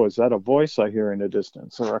sounds. Oh, is that a voice I hear in the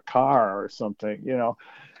distance or a car or something?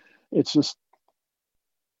 It's just,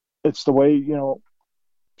 it's the way,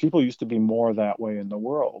 people used to be more that way in the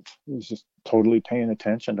world. It was just totally paying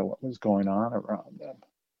attention to what was going on around them.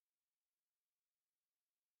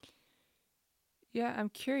 Yeah, I'm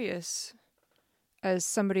curious as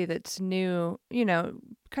somebody that's new,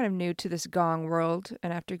 kind of new to this gong world,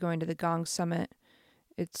 and after going to the Gong Summit,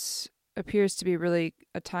 it's appears to be really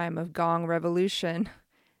a time of gong revolution.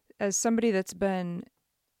 As somebody that's been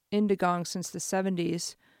into gong since the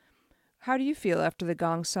 70s, how do you feel after the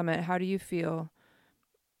Gong Summit? How do you feel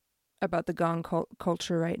about the gong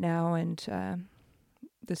culture right now, and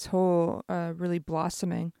this whole really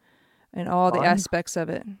blossoming and all the I'm, aspects of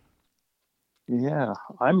it? yeah,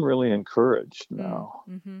 I'm really encouraged Mm, now,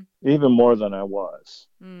 mm-hmm. even more than I was,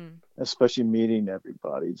 Mm, especially meeting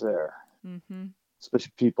everybody there, mm-hmm.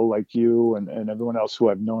 especially people like you and everyone else who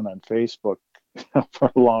I've known on Facebook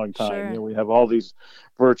for a long time. Sure. We have all these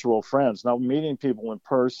virtual friends. Now, meeting people in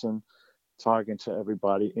person, talking to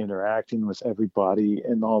everybody, interacting with everybody,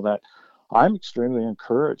 and all that, I'm extremely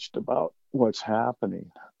encouraged about what's happening.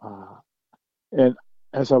 And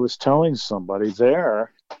as I was telling somebody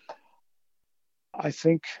there, I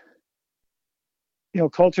think,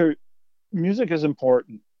 culture, music is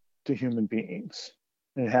important to human beings.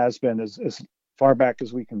 It has been as far back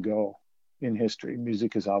as we can go in history.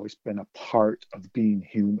 Music has always been a part of being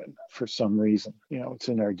human for some reason. It's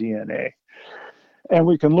in our DNA. And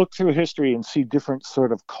we can look through history and see different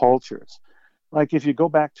sort of cultures. Like if you go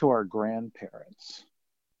back to our grandparents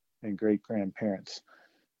and great grandparents,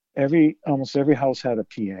 almost every house had a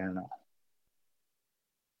piano.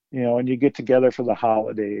 And you get together for the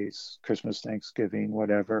holidays, Christmas, Thanksgiving,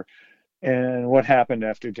 whatever. And what happened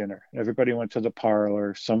after dinner? Everybody went to the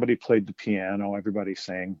parlor, somebody played the piano, everybody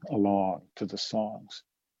sang along to the songs.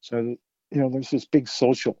 So, there's this big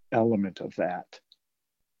social element of that.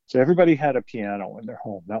 So everybody had a piano in their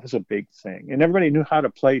home. That was a big thing. And everybody knew how to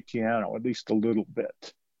play piano, at least a little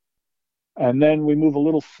bit. And then we move a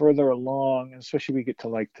little further along, especially we get to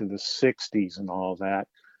the 60s and all that.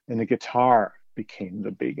 And the guitar became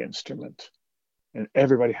the big instrument. And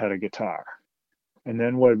everybody had a guitar. And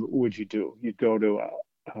then what would you do? You'd go to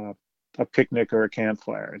a picnic or a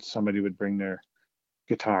campfire, and somebody would bring their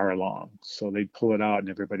guitar along. So they'd pull it out and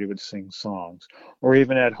everybody would sing songs. Or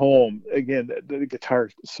even at home, again, the guitar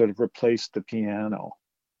sort of replaced the piano.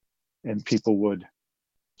 And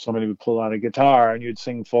somebody would pull out a guitar and you'd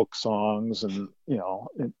sing folk songs, and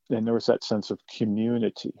there was that sense of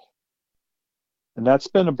community. And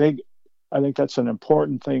I think that's an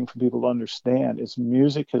important thing for people to understand is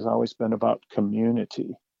music has always been about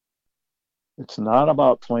community. It's not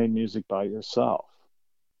about playing music by yourself.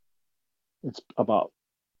 It's about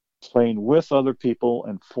playing with other people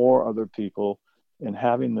and for other people and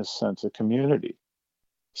having this sense of community.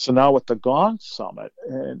 So now with the Gong Summit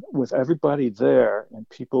and with everybody there and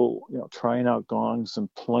people, trying out gongs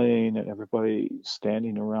and playing and everybody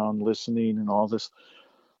standing around listening and all this,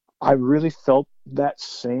 I really felt that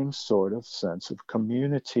same sort of sense of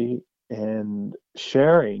community and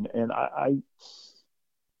sharing.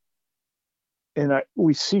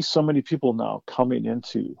 We see so many people now coming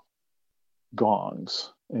into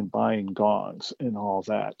gongs and buying gongs and all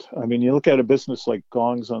that. I mean, you look at a business like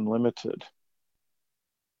Gongs Unlimited.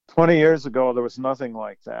 20 years ago, there was nothing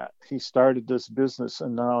like that. He started this business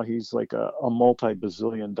and now he's like a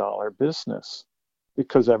multi-bazillion dollar business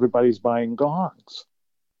because everybody's buying gongs.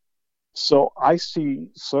 So I see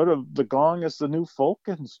sort of the gong as the new folk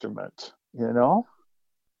instrument,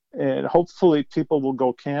 and hopefully people will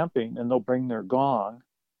go camping and they'll bring their gong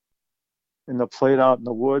and they'll play it out in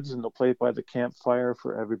the woods and they'll play it by the campfire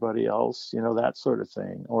for everybody else, that sort of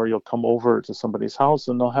thing. Or you'll come over to somebody's house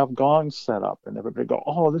and they'll have gongs set up and everybody go,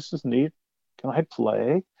 oh, this is neat. Can I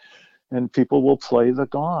play? And people will play the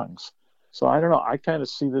gongs. So I don't know. I kind of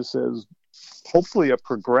see this as hopefully a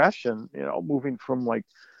progression, moving from like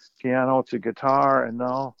piano to guitar, and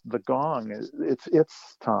now the gong.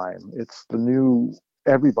 It's time. It's the new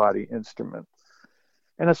everybody instrument,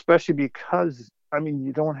 and especially because I mean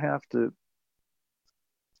you don't have to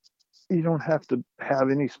have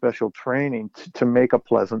any special training to make a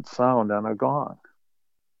pleasant sound on a gong.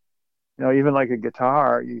 Even like a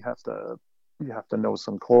guitar, you have to know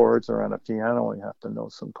some chords, or on a piano, you have to know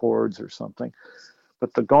some chords or something.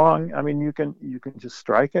 But the gong, I mean, you can just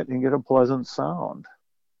strike it and get a pleasant sound.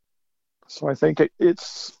 So I think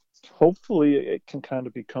it's hopefully it can kind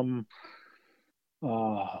of become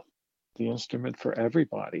uh, the instrument for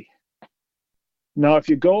everybody. Now, if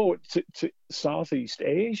you go to Southeast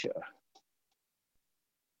Asia,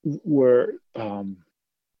 where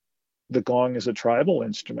the gong is a tribal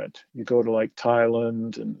instrument, you go to like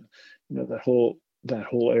Thailand and that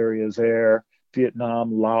whole area there,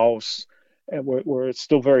 Vietnam, Laos, and where it's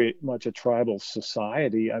still very much a tribal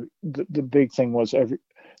society. The big thing was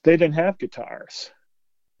they didn't have guitars.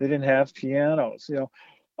 They didn't have pianos.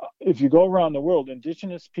 If you go around the world,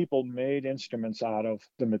 indigenous people made instruments out of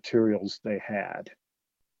the materials they had.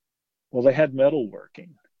 Well, they had metalworking,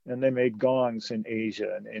 and they made gongs in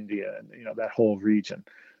Asia and India and that whole region,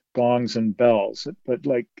 gongs and bells. But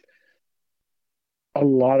like a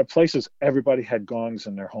lot of places, everybody had gongs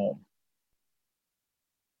in their home.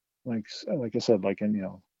 Like I said, like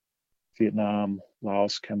in Vietnam,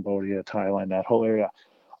 Laos, Cambodia, Thailand, that whole area,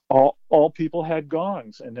 all people had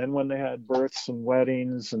gongs. And then when they had births and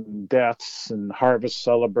weddings and deaths and harvest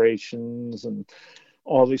celebrations and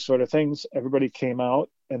all these sort of things, everybody came out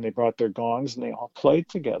and they brought their gongs and they all played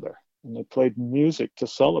together and they played music to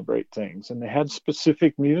celebrate things. And they had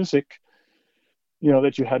specific music,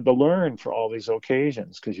 that you had to learn for all these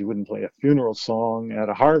occasions, because you wouldn't play a funeral song at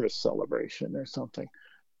a harvest celebration or something.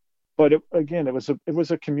 But again, it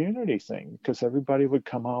was a community thing, because everybody would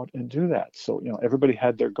come out and do that. So everybody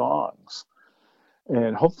had their gongs,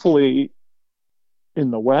 and hopefully in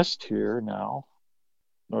the West here now,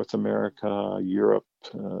 North America, Europe,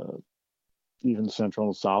 even Central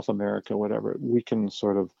and South America, whatever, we can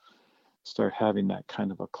sort of start having that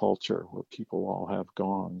kind of a culture where people all have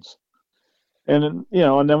gongs. And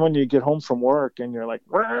then, when you get home from work and you're like,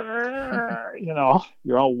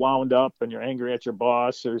 you're all wound up and you're angry at your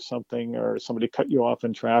boss or something, or somebody cut you off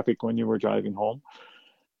in traffic when you were driving home.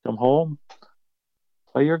 Come home,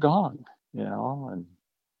 play your gong, and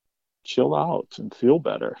chill out and feel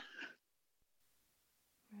better.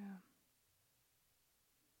 Yeah,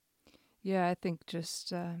 yeah. I think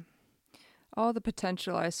just all the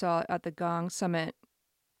potential I saw at the Gong Summit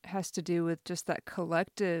has to do with just that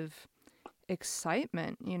collective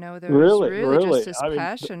excitement. There was Really, really just really. this I mean,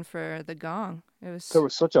 passion for the gong. It there was,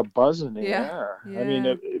 was such a buzz in the yeah, air. I mean,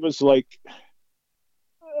 yeah. it was like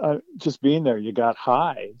just being there, you got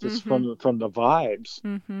high just Mm-hmm. from the vibes.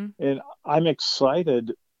 Mm-hmm. And I'm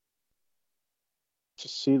excited to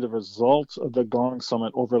see the results of the Gong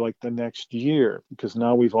Summit over like the next year, because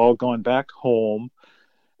now we've all gone back home,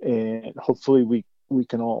 and hopefully we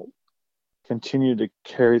can all continue to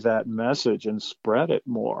carry that message and spread it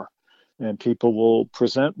more, and people will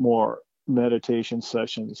present more meditation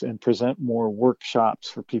sessions and present more workshops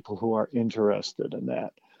for people who are interested in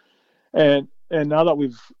that. And now that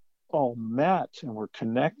we've all met and we're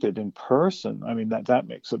connected in person, I mean that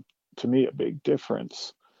makes to me a big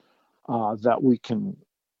difference, that we can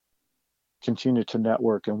continue to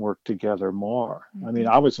network and work together more. I mean,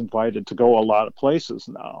 Mm-hmm. I was invited to go a lot of places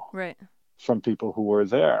now Right. from people who were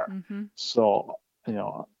there. Mm-hmm. So,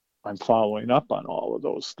 I'm following up on all of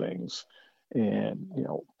those things. and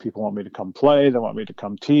people want me to come play, they want me to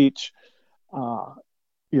come teach. uh,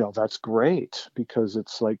 that's great, because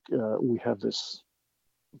it's like we have this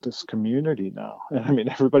community now. And I mean,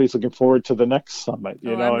 everybody's looking forward to the next summit.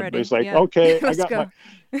 Oh, I'm ready. Everybody's like, Yeah. okay, Let's go.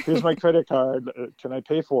 here's my credit card. Can I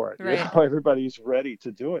pay for it? Right. Everybody's ready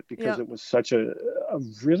to do it, because Yep. it was such a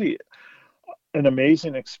really an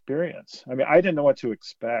amazing experience. I mean, I didn't know what to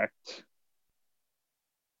expect,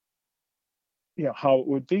 how it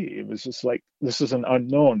would be. It was just like, this is an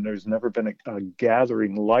unknown. There's never been a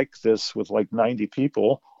gathering like this with like 90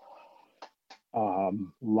 people,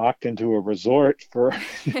 locked into a resort for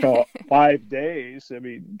 5 days. I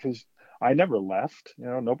mean, because I never left.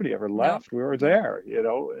 Nobody ever Nope. left. We were Yep. there.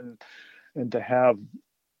 And to have,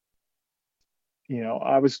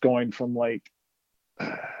 I was going from like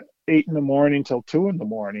 8 in the morning till 2 in the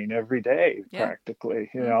morning every day, Yeah. practically.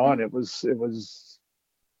 Mm-hmm. And it was.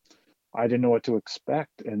 I didn't know what to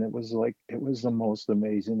expect, and it was the most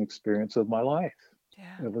amazing experience of my life.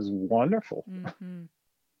 Yeah. It was wonderful. Mm-hmm.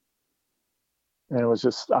 And it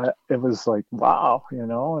was like, wow,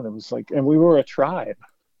 and it was like, and we were a tribe.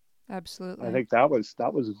 I Absolutely. think that was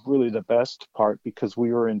really the best part, because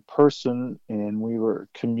we were in person and we were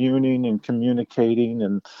communing and communicating,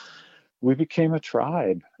 and we became a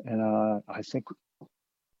tribe. And I think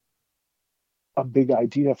a big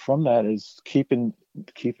idea from that is keeping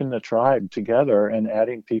the tribe together and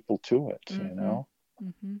adding people to it. Mm-hmm.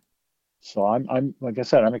 Mm-hmm. So I'm like I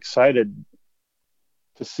said, I'm excited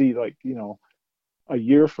to see, like, a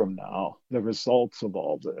year from now, the results of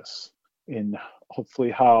all this, and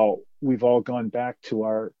hopefully how we've all gone back to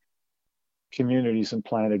our communities and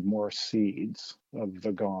planted more seeds of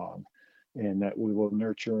the gong, and that we will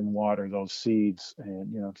nurture and water those seeds,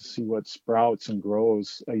 and to see what sprouts and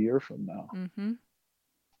grows a year from now. Mm-hmm.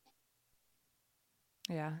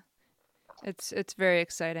 Yeah. It's very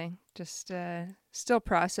exciting. Just still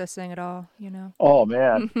processing it all. Oh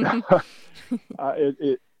man,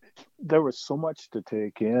 it there was so much to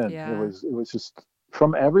take in. It Yeah. was it was just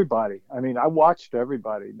from everybody. I mean, I watched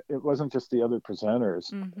everybody. It wasn't just the other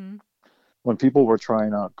presenters. Mm-hmm. When people were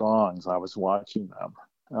trying out gongs, I was watching them.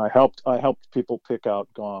 I helped people pick out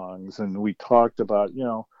gongs, and we talked about,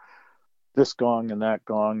 this gong and that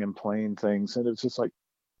gong and playing things, and it's just like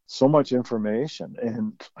so much information.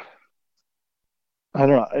 And I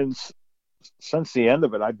don't know. And since the end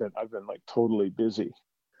of it, I've been like totally busy.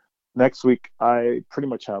 Next week I pretty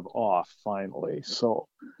much have off finally. So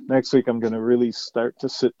next week I'm going to really start to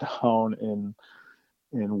sit down and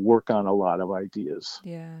work on a lot of ideas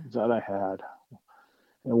Yeah. that I had.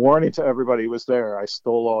 And warning to everybody who was there, I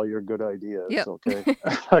stole all your good ideas, Yep. okay?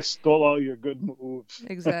 I stole all your good moves,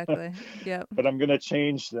 Exactly. Yep. but I'm going to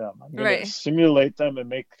change them. I'm going to Right. simulate them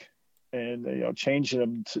and change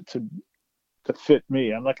them to fit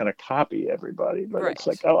me. I'm not going to copy everybody, but it's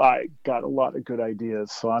like, Right. oh, I got a lot of good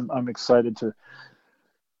ideas. So I'm excited to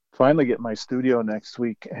finally get my studio next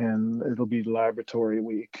week, and it'll be laboratory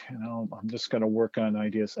week. I'm just going to work on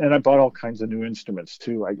ideas, and I bought all kinds of new instruments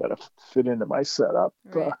too. I got to fit into my setup.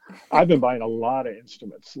 Right. I've been buying a lot of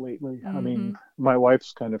instruments lately. I Mm-hmm. mean, my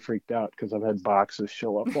wife's kind of freaked out because I've had boxes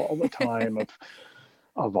show up all the time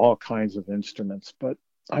of all kinds of instruments, but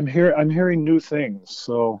I'm hearing new things,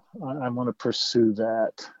 so I want to pursue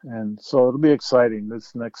that, and so it'll be exciting.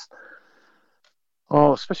 This next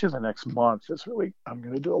especially the next month is really, I'm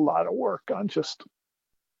going to do a lot of work on just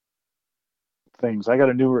things. I got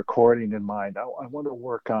a new recording in mind. I want to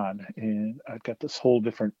work on, and I've got this whole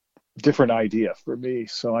different idea for me.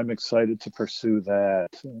 So I'm excited to pursue that.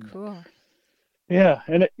 And Cool. yeah,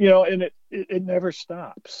 and it never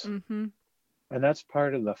stops, Mm-hmm. and that's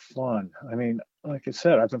part of the fun. I mean, like I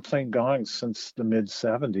said, I've been playing gongs since the mid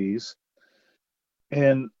 '70s,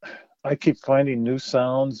 and I keep finding new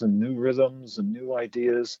sounds and new rhythms and new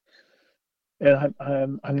ideas, and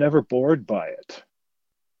I'm never bored by it.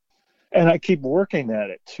 And I keep working at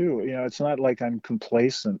it too. It's not like I'm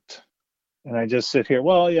complacent and I just sit here.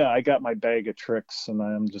 Well, yeah, I got my bag of tricks and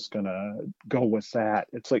I'm just gonna go with that.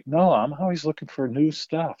 It's like, no, I'm always looking for new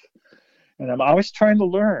stuff, and I'm always trying to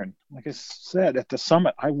learn. Like I said at the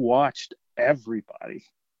summit, I watched everybody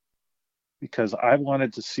because I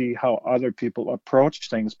wanted to see how other people approach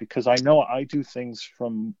things, because I know I do things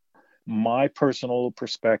from my personal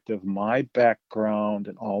perspective, my background,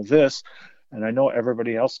 and all this. And I know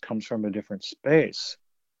everybody else comes from a different space.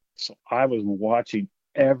 So I was watching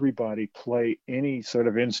everybody play any sort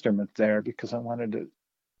of instrument there because I wanted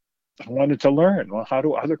to learn. Well, how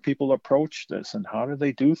do other people approach this and how do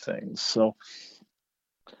they do things? So,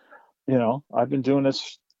 I've been doing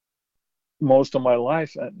this most of my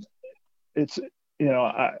life, and it's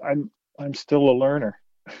I'm still a learner.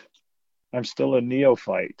 I'm still a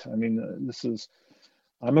neophyte. I mean,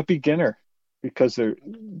 I'm a beginner because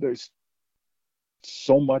there's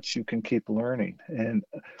so much you can keep learning. And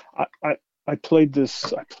I played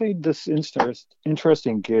this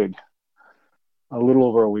interesting gig a little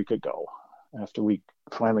over a week ago after we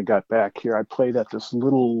finally got back here. I played at this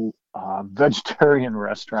little vegetarian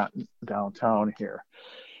restaurant downtown here,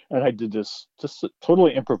 and I did this just a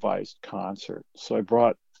totally improvised concert. So I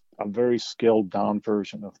brought a very scaled down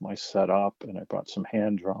version of my setup, and I brought some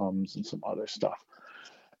hand drums and some other stuff.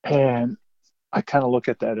 And I kind of look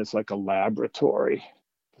at that as like a laboratory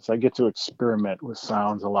because I get to experiment with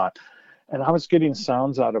sounds a lot. And I was getting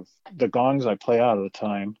sounds out of the gongs I play out of the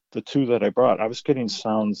time, the two that I brought. I was getting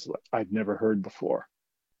sounds I'd never heard before.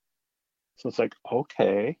 So it's like,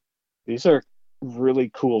 okay, these are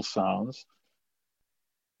really cool sounds.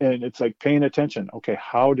 And it's like paying attention. Okay,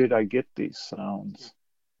 how did I get these sounds?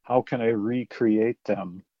 How can I recreate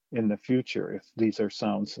them in the future if these are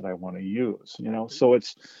sounds that I want to use? So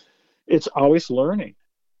it's always learning.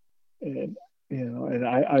 And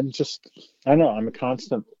I'm just, I don't know, I'm a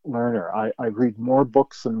constant learner. I read more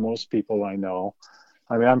books than most people I know.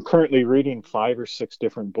 I mean, I'm currently reading 5 or 6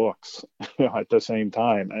 different books, at the same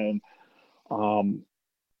time. And um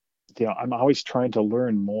I'm always trying to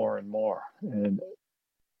learn more and more. And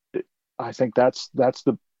I think that's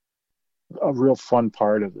the a real fun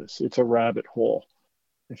part of this. It's a rabbit hole.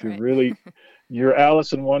 If Right. you're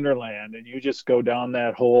Alice in Wonderland and you just go down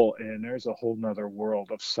that hole, and there's a whole nother world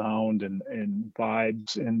of sound and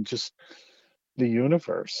vibes and just the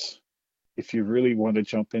universe. If you really want to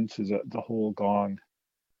jump into the whole gong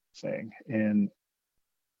thing. And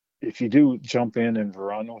if you do jump in and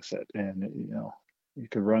run with it, and you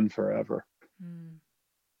could run forever. Mm.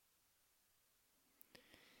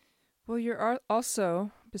 Well,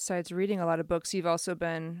 also, besides reading a lot of books, you've also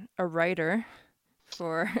been a writer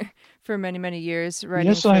for for many many years, writing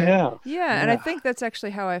Yes, I for. have. Yeah, and I Yeah. think that's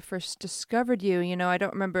actually how I first discovered you. I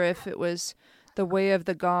don't remember if it was the Way of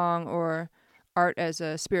the Gong or Art as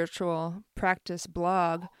a Spiritual Practice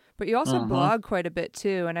blog, but you also Mm-hmm. blog quite a bit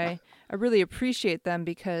too, and I really appreciate them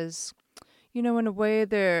because in a way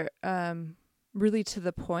they're really to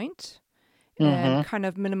the point and Mm-hmm. kind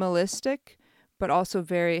of minimalistic, but also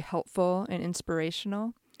very helpful and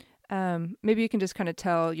inspirational. Maybe you can just kind of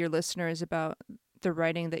tell your listeners about the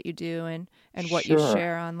writing that you do and what you Sure.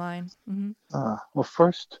 share online. Hmm. Well,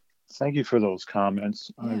 first, thank you for those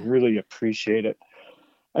comments. I Yeah. really appreciate it.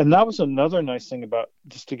 And that was another nice thing about,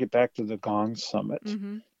 just to get back to the Gong Summit.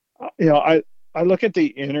 Hmm. Uh, You know, I I look at the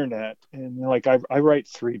internet, and like I write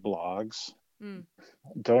 3 blogs. Mm.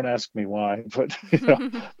 Don't ask me why, but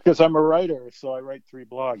because I'm a writer, so I write 3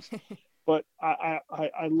 blogs. But I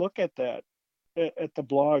look at that at the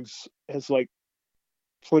blogs as like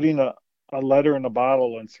putting a letter in a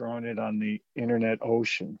bottle and throwing it on the internet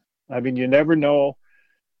ocean. I mean, you never know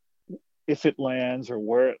if it lands or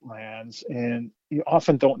where it lands, and you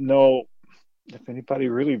often don't know if anybody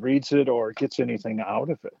really reads it or gets anything out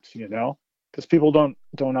of it, because people don't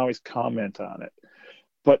always comment on it.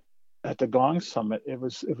 But at the Gong Summit, it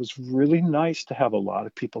was really nice to have a lot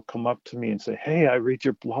of people come up to me and say, "Hey, I read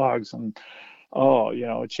your blogs, and oh,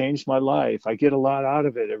 it changed my life. I get a lot out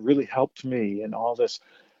of it. It really helped me, and all this."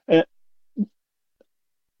 And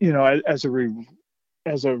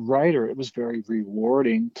as a writer, it was very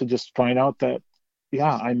rewarding to just find out that,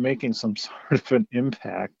 yeah, I'm making some sort of an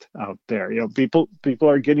impact out there. People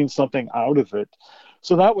are getting something out of it.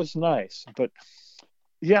 So that was nice. But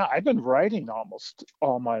yeah, I've been writing almost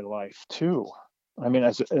all my life too. I mean,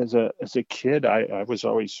 as a kid, I was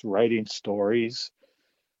always writing stories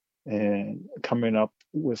and coming up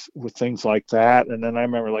with things like that. And then I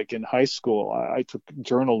remember, like, in high school, I took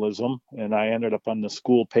journalism, and I ended up on the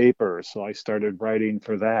school paper, so I started writing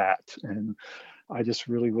for that. And I just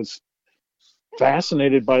really was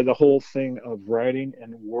fascinated by the whole thing of writing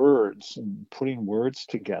and words and putting words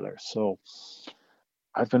together. So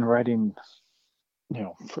I've been writing,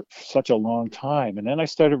 for such a long time. And then I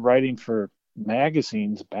started writing for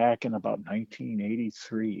magazines back in about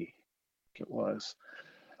 1983, it was.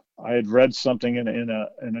 I had read something in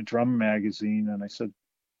a drum magazine, and I said,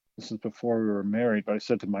 this is before we were married, but I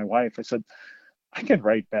said to my wife, I said, I can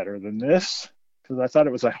write better than this, because I thought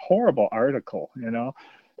it was a horrible article.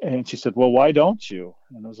 And she said, well, why don't you?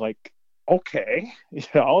 And I was like, okay.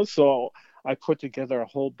 So I put together a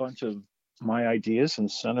whole bunch of my ideas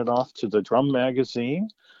and sent it off to the drum magazine,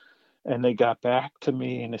 and they got back to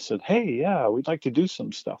me and they said, hey, yeah, we'd like to do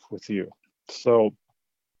some stuff with you. So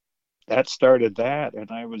that started that, and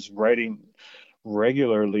I was writing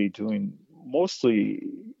regularly, doing mostly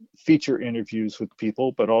feature interviews with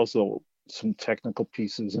people, but also some technical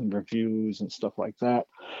pieces and reviews and stuff like that.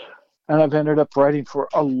 And I've ended up writing for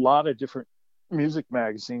a lot of different music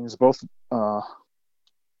magazines. Both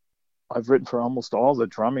I've written for almost all the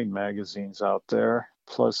drumming magazines out there,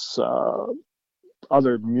 plus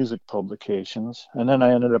other music publications. And then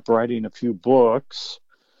I ended up writing a few books.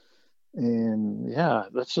 And yeah,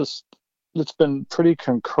 it's been pretty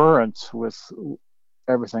concurrent with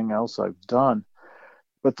everything else I've done.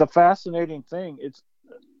 But the fascinating thing, it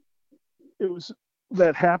was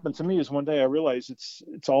that happened to me is one day I realized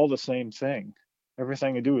it's all the same thing.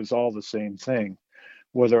 Everything I do is all the same thing,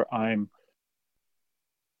 whether I'm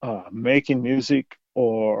making music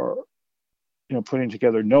or putting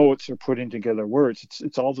together notes or putting together words.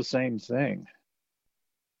 It's all the same thing.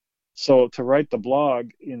 So to write the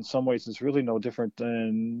blog in some ways is really no different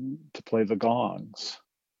than to play the gongs,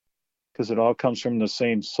 because it all comes from the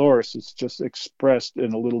same source. It's just expressed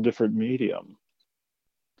in a little different medium.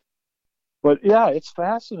 But yeah, it's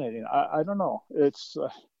fascinating. I don't know.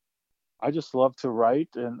 I just love to write,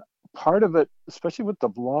 and part of it, especially with the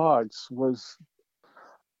blogs, was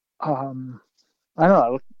I don't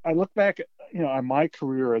know. I look back, on my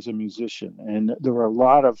career as a musician, and there were a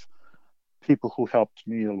lot of people who helped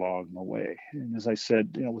me along the way. And as I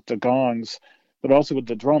said, with the gongs, but also with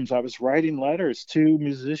the drums, I was writing letters to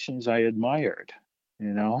musicians I admired.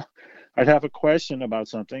 I'd have a question about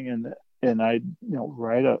something, and I'd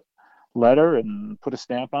write a letter and put a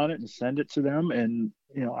stamp on it and send it to them, and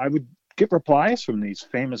I would get replies from these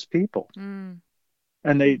famous people.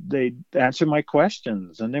 And they answered my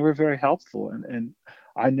questions, and they were very helpful, and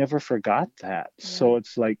I never forgot that. Yeah. So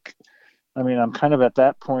it's like, I mean, I'm kind of at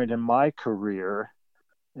that point in my career,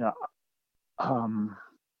 I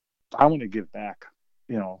want to give back,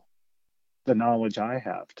 the knowledge I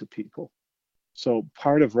have to people. So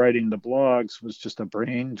part of writing the blogs was just a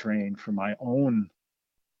brain drain for my own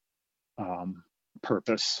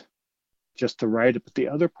purpose, just to write it. But the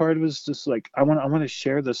other part was just like, I want to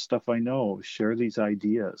share this stuff I know, share these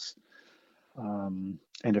ideas.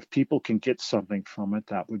 And if people can get something from it,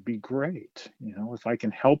 that would be great. If I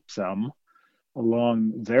can help them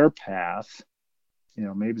along their path,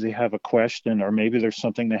 maybe they have a question, or maybe there's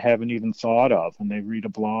something they haven't even thought of, and they read a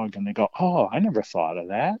blog and they go, oh, I never thought of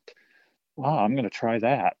that. Wow, I'm going to try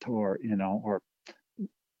that. Or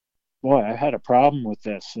boy, I had a problem with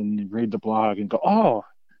this, and you read the blog and go, oh,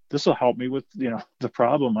 this will help me with the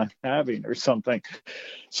problem I'm having or something.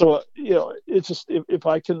 So it's just if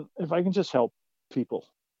I can just help people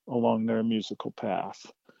along their musical path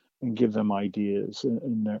and give them ideas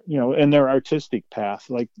in their in their artistic path.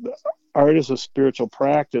 Like Art as a Spiritual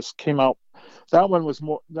Practice came out. That one's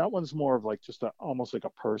more of like just almost like a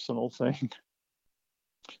personal thing.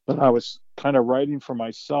 But I was kind of writing for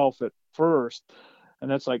myself at first,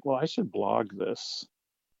 and it's like, well, I should blog this,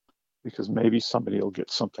 because maybe somebody will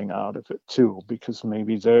get something out of it too, because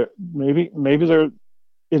maybe they're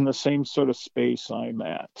in the same sort of space I'm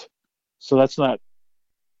at. So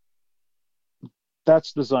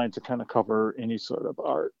that's designed to kind of cover any sort of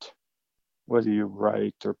art, whether you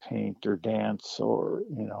write or paint or dance or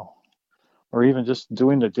or even just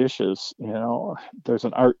doing the dishes. There's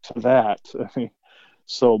an art to that. I mean,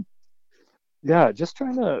 so yeah, just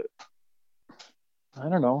trying to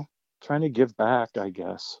give back, I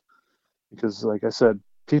guess. Because like I said,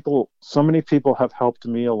 so many people have helped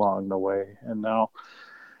me along the way. And now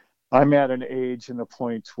I'm at an age and a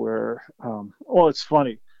point where, it's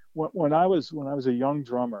funny. When I was a young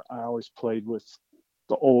drummer, I always played with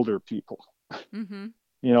the older people. Mm-hmm.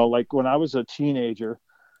 Like when I was a teenager,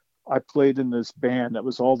 I played in this band that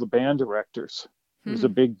was all the band directors. It was a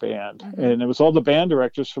big band. Mm-hmm. And it was all the band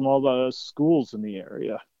directors from all the schools in the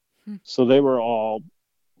area. Mm-hmm. So they were all,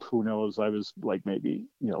 who knows, I was like maybe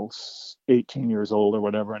 18 years old or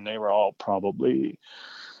whatever, and they were all probably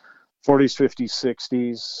 40s, 50s,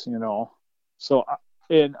 60s. So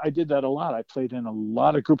I did that a lot. I played in a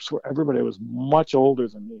lot of groups where everybody was much older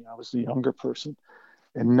than me. I was the younger person.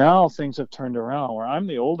 And now things have turned around where I'm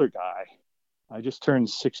the older guy. I just turned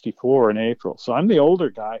 64 in April, so I'm the older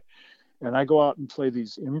guy, and I go out and play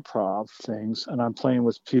these improv things, and I'm playing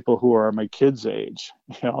with people who are my kids' age.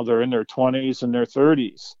 They're in their 20s and their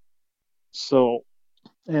 30s. So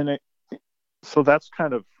that's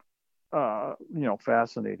kind of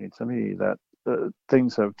fascinating to me that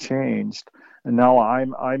things have changed, and now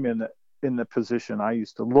I'm in the position I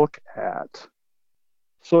used to look at.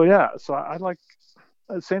 So yeah, so I like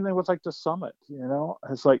same thing with like the summit.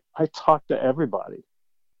 It's like I talk to everybody,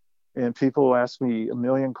 and people ask me a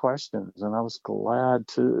million questions, and I was glad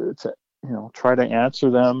to try to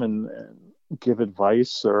answer them and give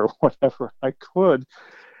advice or whatever I could.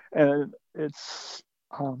 And it's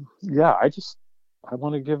yeah, I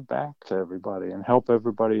want to give back to everybody and help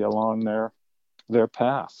everybody along their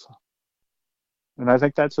path. And I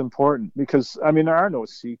think that's important because, I mean, there are no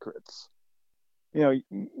secrets. You know,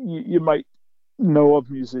 you might know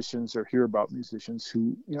of musicians or hear about musicians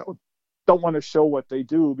who, don't want to show what they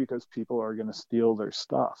do because people are going to steal their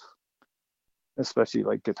stuff, especially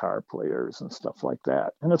like guitar players and stuff like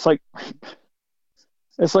that. And it's like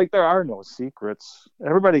there are no secrets.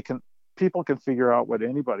 People can figure out what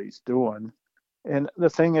anybody's doing. And the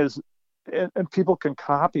thing is, and people can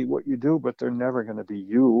copy what you do, but they're never going to be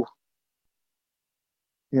you.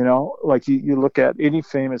 Like you look at any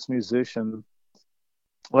famous musician,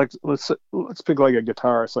 like let's pick like a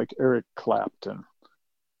guitarist like Eric Clapton,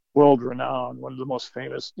 world renowned, one of the most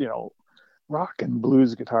famous, rock and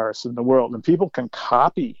blues guitarists in the world, and people can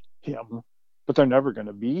copy him, but they're never going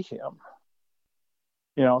to be him.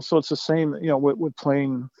 So it's the same, with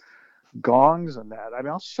playing gongs and that. I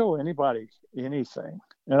mean, I'll show anybody anything,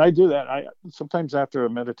 and I do that. I sometimes after a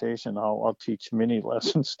meditation, I'll teach mini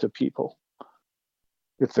lessons to people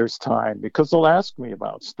if there's time, because they'll ask me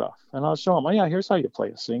about stuff, and I'll show them. Oh yeah, here's how you play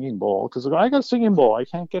a singing bowl, because I got a singing bowl, I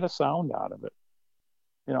can't get a sound out of it.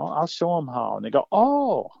 I'll show them how, and they go,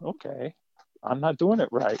 "Oh, okay, I'm not doing it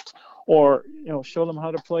right," or show them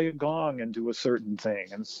how to play a gong and do a certain thing,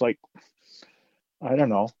 and it's like, I don't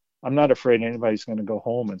know. I'm not afraid anybody's going to go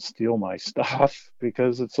home and steal my stuff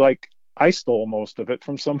because it's like I stole most of it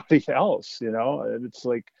from somebody else, and it's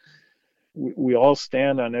like we all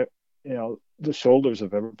stand on it, the shoulders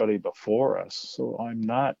of everybody before us. So I'm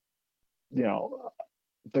not,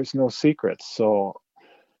 there's no secrets. So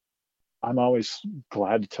I'm always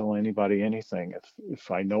glad to tell anybody anything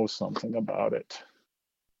if I know something about it.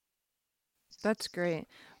 That's great.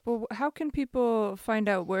 Well, how can people find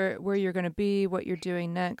out where you're going to be, what you're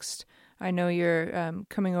doing next? I know you're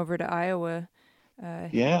coming over to Iowa here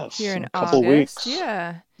Yes, in in a couple August. weeks.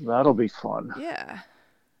 Yeah. That'll be fun. Yeah.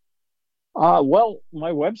 Well,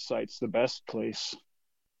 my website's the best place.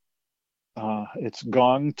 It's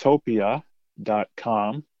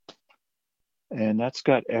gongtopia.com, and that's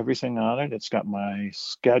got everything on it. It's got my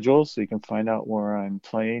schedule, so you can find out where I'm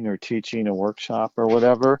playing or teaching a workshop or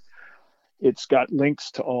whatever. It's got links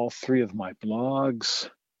to all three of my blogs.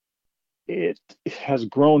 It has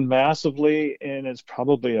grown massively, and it's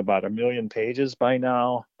probably about 1 million pages by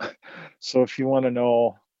now. So if you want to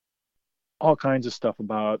know all kinds of stuff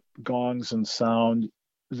about gongs and sound,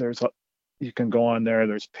 you can go on there.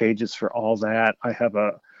 There's pages for all that. I have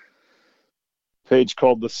a page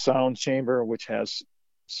called the Sound Chamber, which tells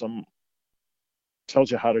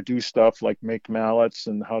you how to do stuff like make mallets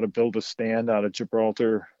and how to build a stand out of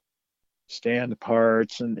Gibraltar stand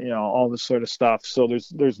parts, and all this sort of stuff. So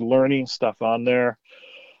there's learning stuff on there.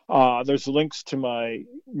 There's links to my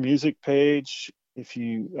music page.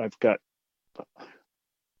 I've got, I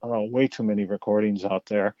don't know, way too many recordings out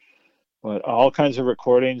there, but all kinds of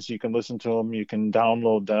recordings. You can listen to them, you can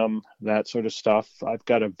download them, that sort of stuff. I've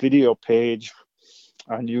got a video page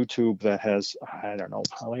on YouTube that has, I don't know,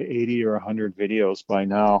 probably 80 or 100 videos by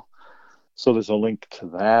now. So there's a link to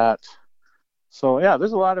that. So yeah,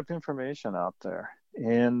 there's a lot of information out there.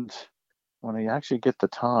 And when I actually get the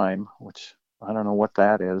time, which I don't know what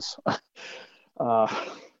that is, I'm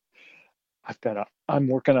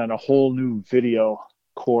working on a whole new video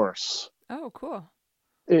course. Oh, cool.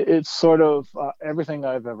 It's sort of everything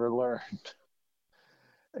I've ever learned.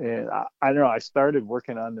 And I don't know, I started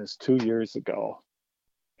working on this 2 years ago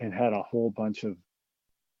and had a whole bunch of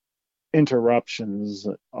interruptions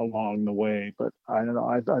along the way. But I don't know,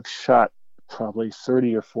 I've shot probably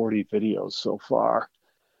 30 or 40 videos so far,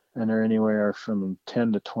 and they're anywhere from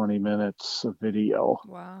 10 to 20 minutes of video.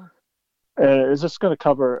 Wow. And it's just going to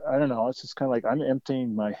cover, I don't know, it's just kind of like I'm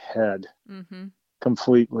emptying my head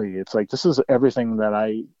completely. It's like this is everything that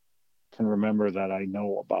I can remember that I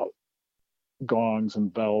know about gongs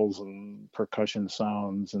and bells and percussion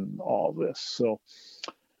sounds and all this. So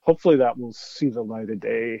hopefully that will see the light of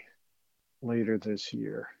day later this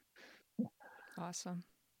year. Awesome.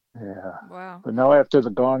 Yeah. Wow. But now after the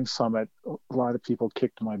Gong Summit, a lot of people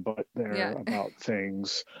kicked my butt there Yeah. about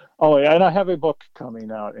things. Oh, yeah, and I have a book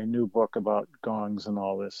coming out, a new book about gongs and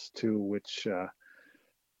all this too, which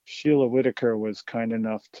Sheila Whitaker was kind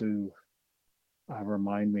enough to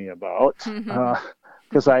remind me about.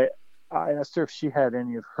 Because I asked her if she had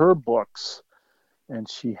any of her books, and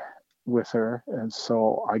she with her, and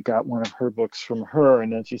so I got one of her books from her,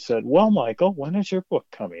 and then she said, "Well, Michael, when is your book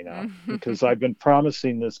coming out?" Because I've been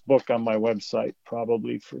promising this book on my website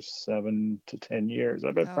probably for 7 to 10 years.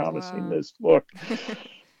 I've been promising this book.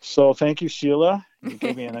 So thank you, Sheila. You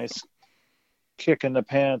gave me a nice kick in the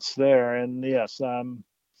pants there. And yes, I'm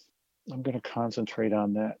going to concentrate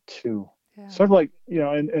on that too. Yeah. Sort of like,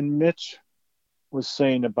 and Mitch was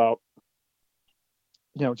saying about,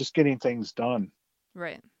 just getting things done.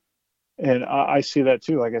 Right. And I see that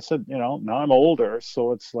too. Like I said, now I'm older,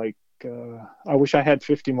 so it's like, I wish I had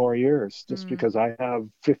 50 more years just because I have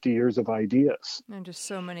 50 years of ideas. And just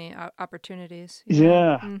so many opportunities.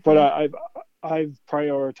 Yeah, but Mm-hmm. I've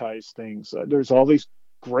prioritized things. There's all these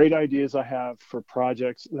great ideas I have for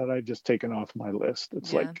projects that I've just taken off my list.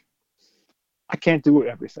 It's like, I can't do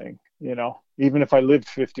everything, even if I lived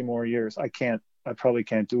 50 more years, I probably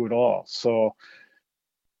can't do it all. So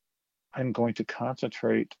I'm going to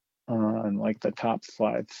concentrate on like the top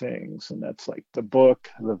 5 things. And that's like the book,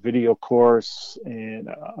 the video course, and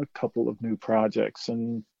a couple of new projects,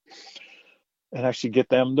 and actually get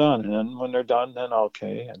them done. And then when they're done, then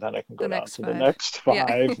okay. And then I can go down to the next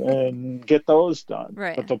 5 and get those done.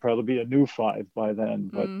 Right. But there'll probably be a new 5 by then.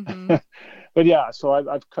 But, mm-hmm. but yeah, so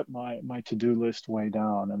I've cut my to-do list way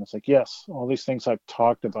down, and it's like, yes, all these things I've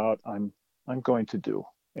talked about, I'm going to do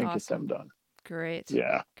and get them done. Great.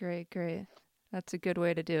 Yeah. Great. That's a good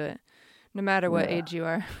way to do it, no matter what age you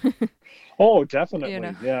are. Oh, definitely.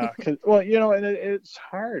 Yeah. Well, and it's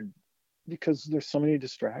hard because there's so many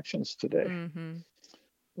distractions today. Mm-hmm.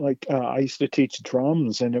 Like I used to teach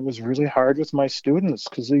drums, and it was really hard with my students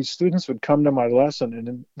because these students would come to my lesson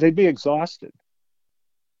and they'd be exhausted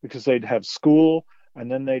because they'd have school, and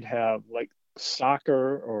then they'd have like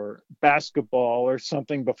soccer or basketball or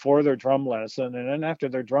something before their drum lesson, and then after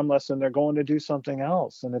their drum lesson they're going to do something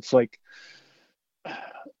else. And it's like,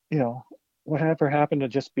 whatever happened to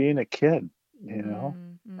just being a kid?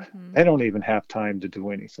 Mm-hmm. They don't even have time to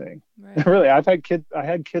do anything. Right. Really, I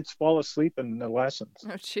had kids fall asleep in the lessons.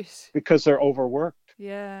 Oh, jeez. Because they're overworked.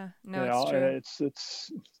 Yeah, no, it's true. And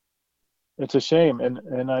it's a shame,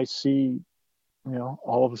 and I see,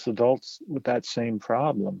 all of us adults with that same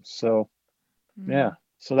problem. So, yeah.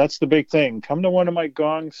 So that's the big thing. Come to one of my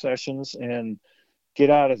gong sessions and get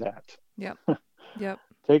out of that. Yep.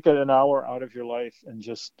 Take an hour out of your life and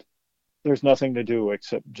just, there's nothing to do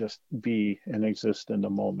except just be and exist in the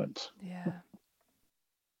moment. Yeah.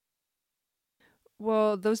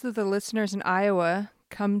 Well, those are the listeners in Iowa.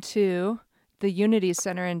 Come to the Unity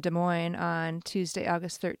Center in Des Moines on Tuesday,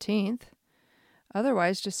 August 13th.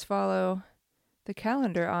 Otherwise, just follow the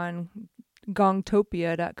calendar on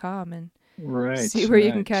gongtopia.com and see where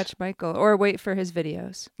you can catch Michael, or wait for his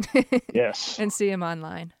videos. Yes. And see him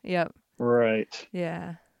online. Yep. Right.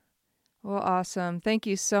 Yeah. Well, awesome. Thank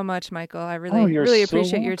you so much, Michael. I really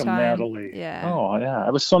appreciate welcome, your time. Natalie. Yeah. Oh, yeah.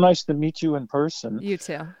 It was so nice to meet you in person. You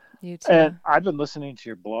too. And I've been listening to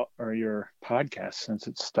your blog or your podcast since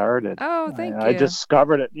it started. Oh, thank you. I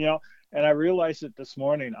discovered it, and I realized it this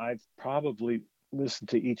morning. I've probably listened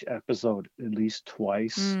to each episode at least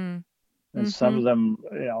twice. And some of them,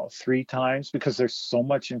 3 times, because there's so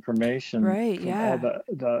much information. Right. From yeah. all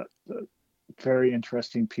the very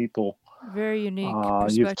interesting people. Very unique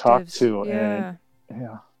perspectives. You've talked to. Yeah.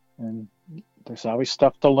 And there's always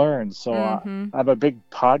stuff to learn. So I'm a big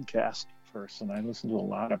podcast person. I listen to a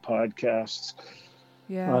lot of podcasts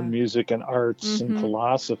on music and arts and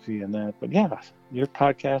philosophy and that. But yeah, your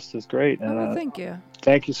podcast is great. And thank you.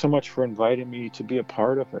 Thank you so much for inviting me to be a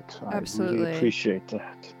part of it. Absolutely. I really appreciate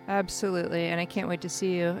that. Absolutely. And I can't wait to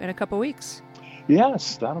see you in a couple weeks.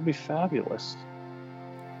 Yes, that'll be fabulous.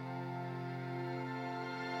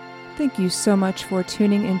 Thank you so much for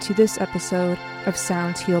tuning into this episode of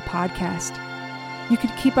Sounds Heal Podcast. You can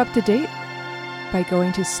keep up to date by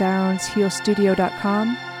going to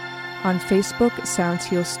soundshealstudio.com, on Facebook, Sounds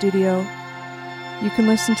Heal Studio. You can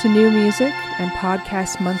listen to new music and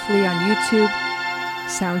podcasts monthly on YouTube,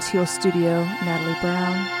 Sounds Heal Studio, Natalie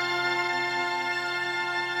Brown.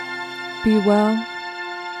 Be well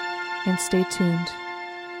and stay tuned.